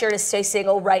pressure to stay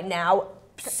single right now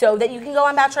so that you can go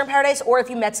on Bachelor in Paradise, or if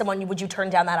you met someone, would you turn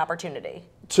down that opportunity?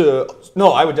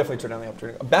 No, I would definitely turn down the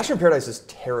opportunity. Bachelor in Paradise is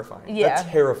terrifying. Yeah.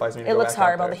 That terrifies me. It looks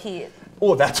horrible, the heat.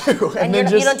 Oh, that too. And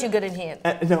then you don't do good in heat.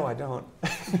 No, I don't.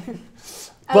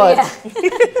 But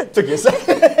took you a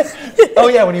second. Oh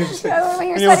yeah, when he was just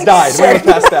when he was died, when he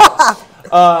was passed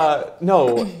out.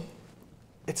 No,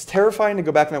 it's terrifying to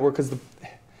go back in that work because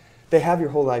they have your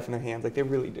whole life in their hands. Like, they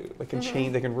really do. They can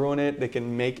change. They can ruin it. They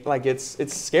can make, like, it's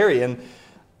scary. And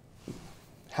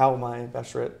how my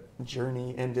Bachelorette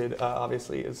journey ended,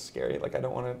 obviously, is scary. Like, I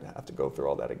don't want to have to go through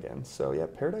all that again. So yeah,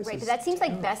 Paradise. Right, but that seems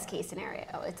like best case scenario.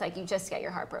 It's like you just get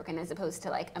your heart broken, as opposed to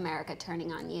like America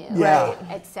turning on you, right,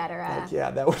 etc.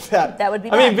 Like, that would be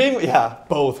bad. I mean,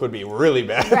 both would be really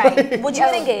bad. Right. Would you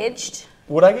get engaged?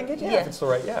 Would I get engaged? Yeah, if it's the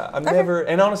right. Yeah, I'm never.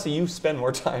 And honestly, you spend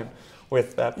more time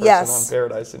with that person on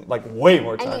Paradise, and like way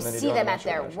more time than you do on And you see them at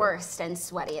their worst and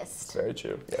sweatiest. Very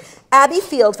true, yes. Abby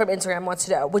Field from Instagram wants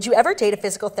to know, would you ever date a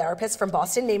physical therapist from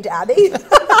Boston named Abby?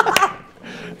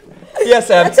 Yes,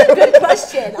 Abby. That's a good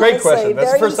question. Great question.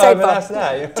 That's the first time I've been asked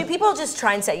that. Do people just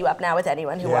try and set you up now with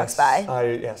anyone who walks by?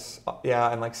 Yes.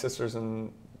 Yeah, and like sisters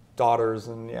and daughters,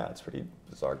 and it's pretty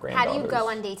bizarre. Granddaughters. How do you go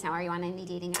on dates now? Are you on any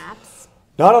dating apps?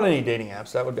 Not on any dating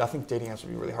apps. I think dating apps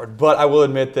would be really hard. But I will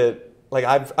admit that, like,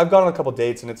 I've gone on a couple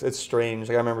dates, and it's strange.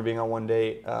 Like, I remember being on one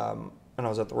date, and and I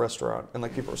was at the restaurant, and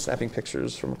like people were snapping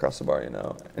pictures from across the bar, you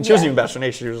know. And she wasn't even Bachelor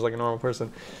Nation; she was just like a normal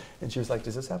person. And she was like,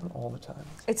 "Does this happen all the time?"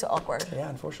 It's awkward. Yeah,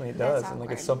 unfortunately it does. And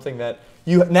like it's something that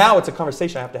now it's a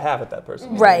conversation I have to have with that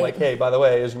person. Right. Like, hey, by the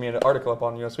way, there's gonna be an article up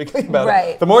on US Weekly about right.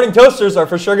 it. The morning toasters are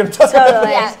for sure gonna talk about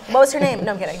this. Yeah. What was her name?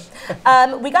 No, I'm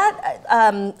kidding. We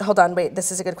got. Hold on. Wait.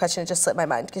 This is a good question. It just slipped my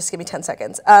mind. Just give me 10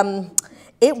 seconds.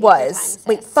 It was.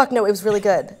 Wait. Fuck no. It was really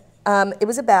good. It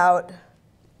was about.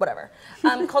 Whatever.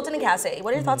 Colton and Cassie.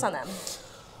 What are your thoughts on them?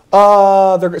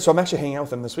 So I'm actually hanging out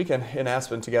with them this weekend in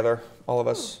Aspen together, all of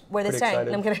us. Where are they staying?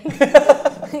 No, I'm kidding. You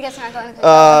guys are not going to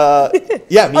Coachella?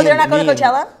 Yeah, they're not going to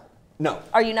Coachella? No.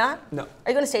 Are you not? No. Are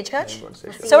you going to Stagecoach? I'm going to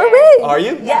Stagecoach. So are we. Are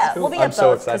you? Yeah, cool. we'll be at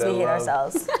both because we hate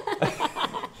ourselves.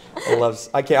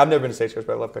 I've never been to Stagecoach,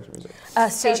 but I love country music.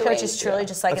 Stagecoach is truly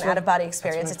just like an out-of-body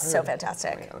experience. It's so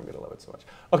fantastic. Man, I'm going to love it so much.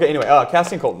 Okay, anyway,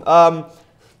 Cassie and Colton.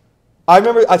 I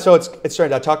remember, so it's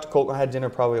strange. I talked to Colton. I had dinner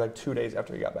probably like 2 days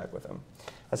after we got back with him.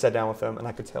 I sat down with him, and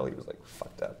I could tell he was like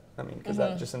fucked up. I mean, because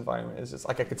that just environment is just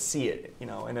like I could see it, you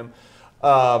know, in him.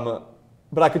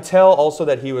 But I could tell also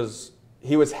that he was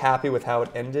happy with how it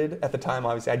ended. At the time,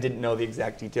 obviously, I didn't know the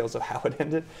exact details of how it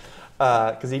ended,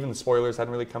 because even the spoilers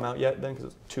hadn't really come out yet then, because it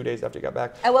was 2 days after he got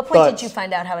back. At what point did you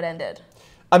find out how it ended?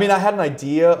 I mean, I had an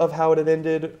idea of how it had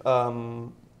ended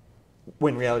when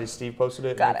Reality Steve posted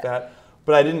it like that.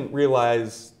 But I didn't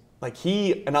realize, like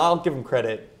and I'll give him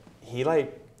credit, he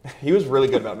was really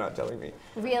good about not telling me.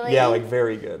 Really? Yeah, like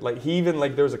very good. Like he even,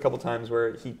 like there was a couple times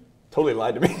where he totally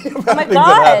lied to me about things God.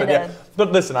 that happened. Yeah.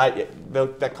 But listen,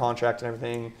 that contract and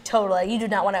everything. Totally, you do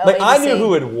not want to. Like I knew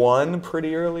who had won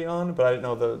pretty early on, but I didn't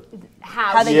know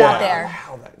how they got there.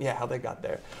 How they got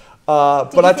there.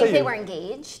 Did you think they were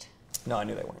engaged? No, I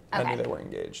knew they weren't. Okay. I knew they were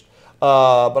engaged.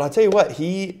 But I'll tell you what,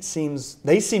 they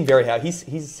seem very happy.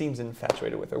 He seems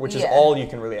infatuated with her, which is all you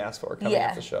can really ask for coming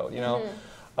off the show, you know?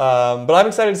 But I'm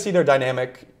excited to see their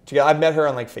dynamic together. I've met her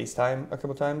on like FaceTime a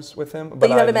couple times with him.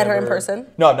 But you haven't met her in person?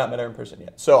 No, I've not met her in person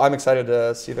yet. So I'm excited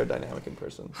to see their dynamic in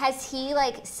person. Has he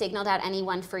like signaled out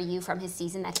anyone for you from his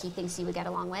season that he thinks you would get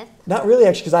along with? Not really,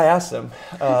 actually, because I asked him.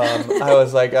 I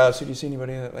was like, so do you see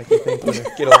anybody that like you think would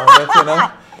get along with, you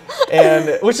know?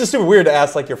 And which is super weird to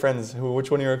ask like your friends, which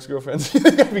one of your ex-girlfriends you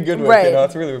think I'd be good with, you know?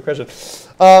 It's a really weird question.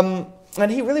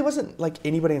 And he really wasn't like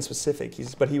anybody in specific.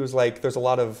 But he was like, there's a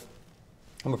lot of,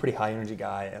 I'm a pretty high energy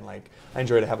guy, and like I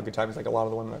enjoy to have a good time. He's like, a lot of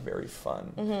the women are very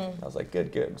fun. I was like,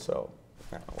 good. So,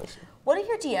 I don't know, we'll see. What are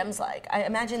your DMs like? I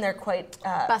imagine they're quite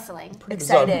bustling,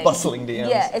 exciting. Bustling DMs.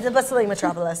 Yeah, it's a bustling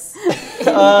metropolis.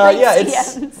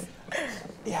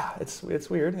 Yeah, it's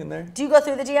weird in there. Do you go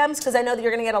through the DMs? Because I know that you're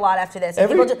going to get a lot after this.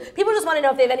 People just want to know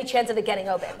if they have any chance of it getting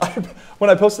open. When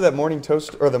I posted that morning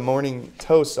toast or the morning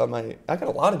toast on I got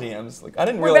a lot of DMs. Like I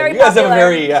didn't realize very you guys popular. have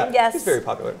a very it's very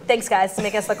popular. Thanks, guys, to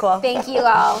make us look cool. Thank you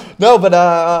all. No, but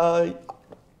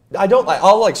I don't like.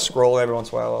 I'll like scroll every once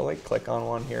in a while. I'll like click on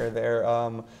one here or there.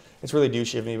 It's really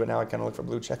douchey of me, but now I kind of look for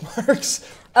blue check marks.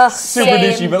 Super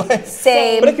douchey, but like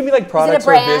same. But it can be like products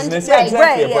or business. Yeah,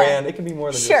 exactly. A brand. It can be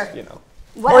more than just, you know.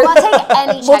 Well, I'll take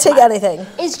any check We'll take anything.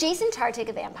 Is Jason Tartick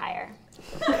a vampire?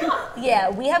 Yeah,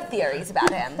 we have theories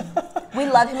about him. We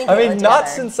love him. I mean, not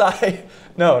since I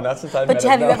met him. But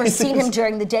have you ever seen him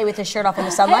during the day with his shirt off in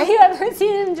the sunlight? Have you ever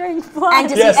seen him during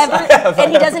flight? And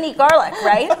and he doesn't eat garlic,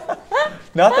 right?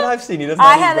 Not that I've seen. He doesn't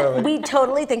eat garlic. We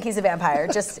totally think he's a vampire.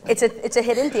 Just it's a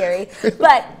hidden theory.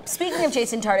 But speaking of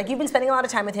Jason Tartick, you've been spending a lot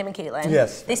of time with him and Caitlin.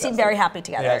 Yes. They seem very happy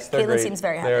together. Yes, they're Caitlin great. seems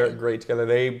very happy. They're great together.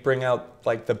 They bring out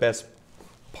like the best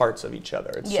parts of each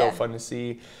other. It's so fun to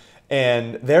see.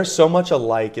 And they're so much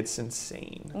alike, it's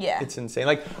insane. Yeah. It's insane.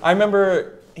 Like, I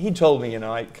remember he told me, you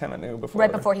know, I kind of knew before.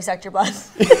 Right before he sucked your blood.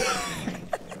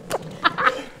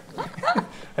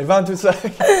 I found to say.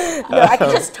 No, I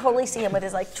could just totally see him with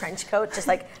his like trench coat, just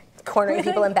like cornering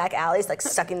people in back alleys, like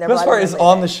sucking their blood. The best part is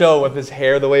on the show with his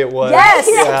hair the way it was. Yes,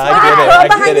 I get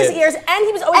it. Behind his ears, and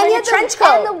he was always wearing a trench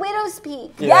coat. And the widow's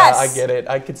peak. Yeah, yes. I get it.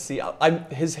 I could see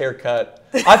his haircut.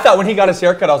 I thought when he got his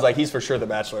haircut, I was like, he's for sure the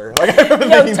Bachelor. Like, I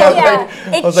remember thinking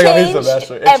I was like, oh, he's the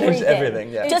Bachelor. It changed everything.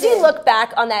 Yeah. Does he look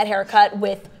back on that haircut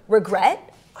with regret?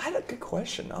 I had a good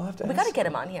question. I'll have to. We got to get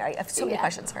him on here. I have so many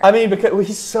questions for him. I mean, because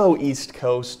he's so East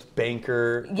Coast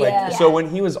banker. Like, so when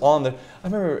he was on I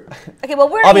remember. Okay,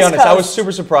 well, I'll be honest. I was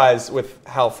super surprised with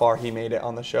how far he made it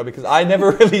on the show because I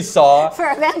never really saw. For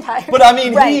a vampire. But I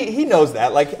mean, he knows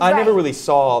that. Like, I never really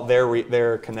saw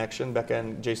their connection, Becca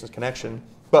and Jason's connection.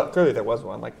 But clearly there was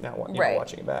one. Like now,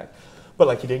 watching it back. But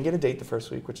like he didn't get a date the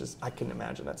first week, which is I couldn't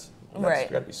imagine. That's got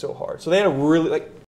to be so hard. So they had a really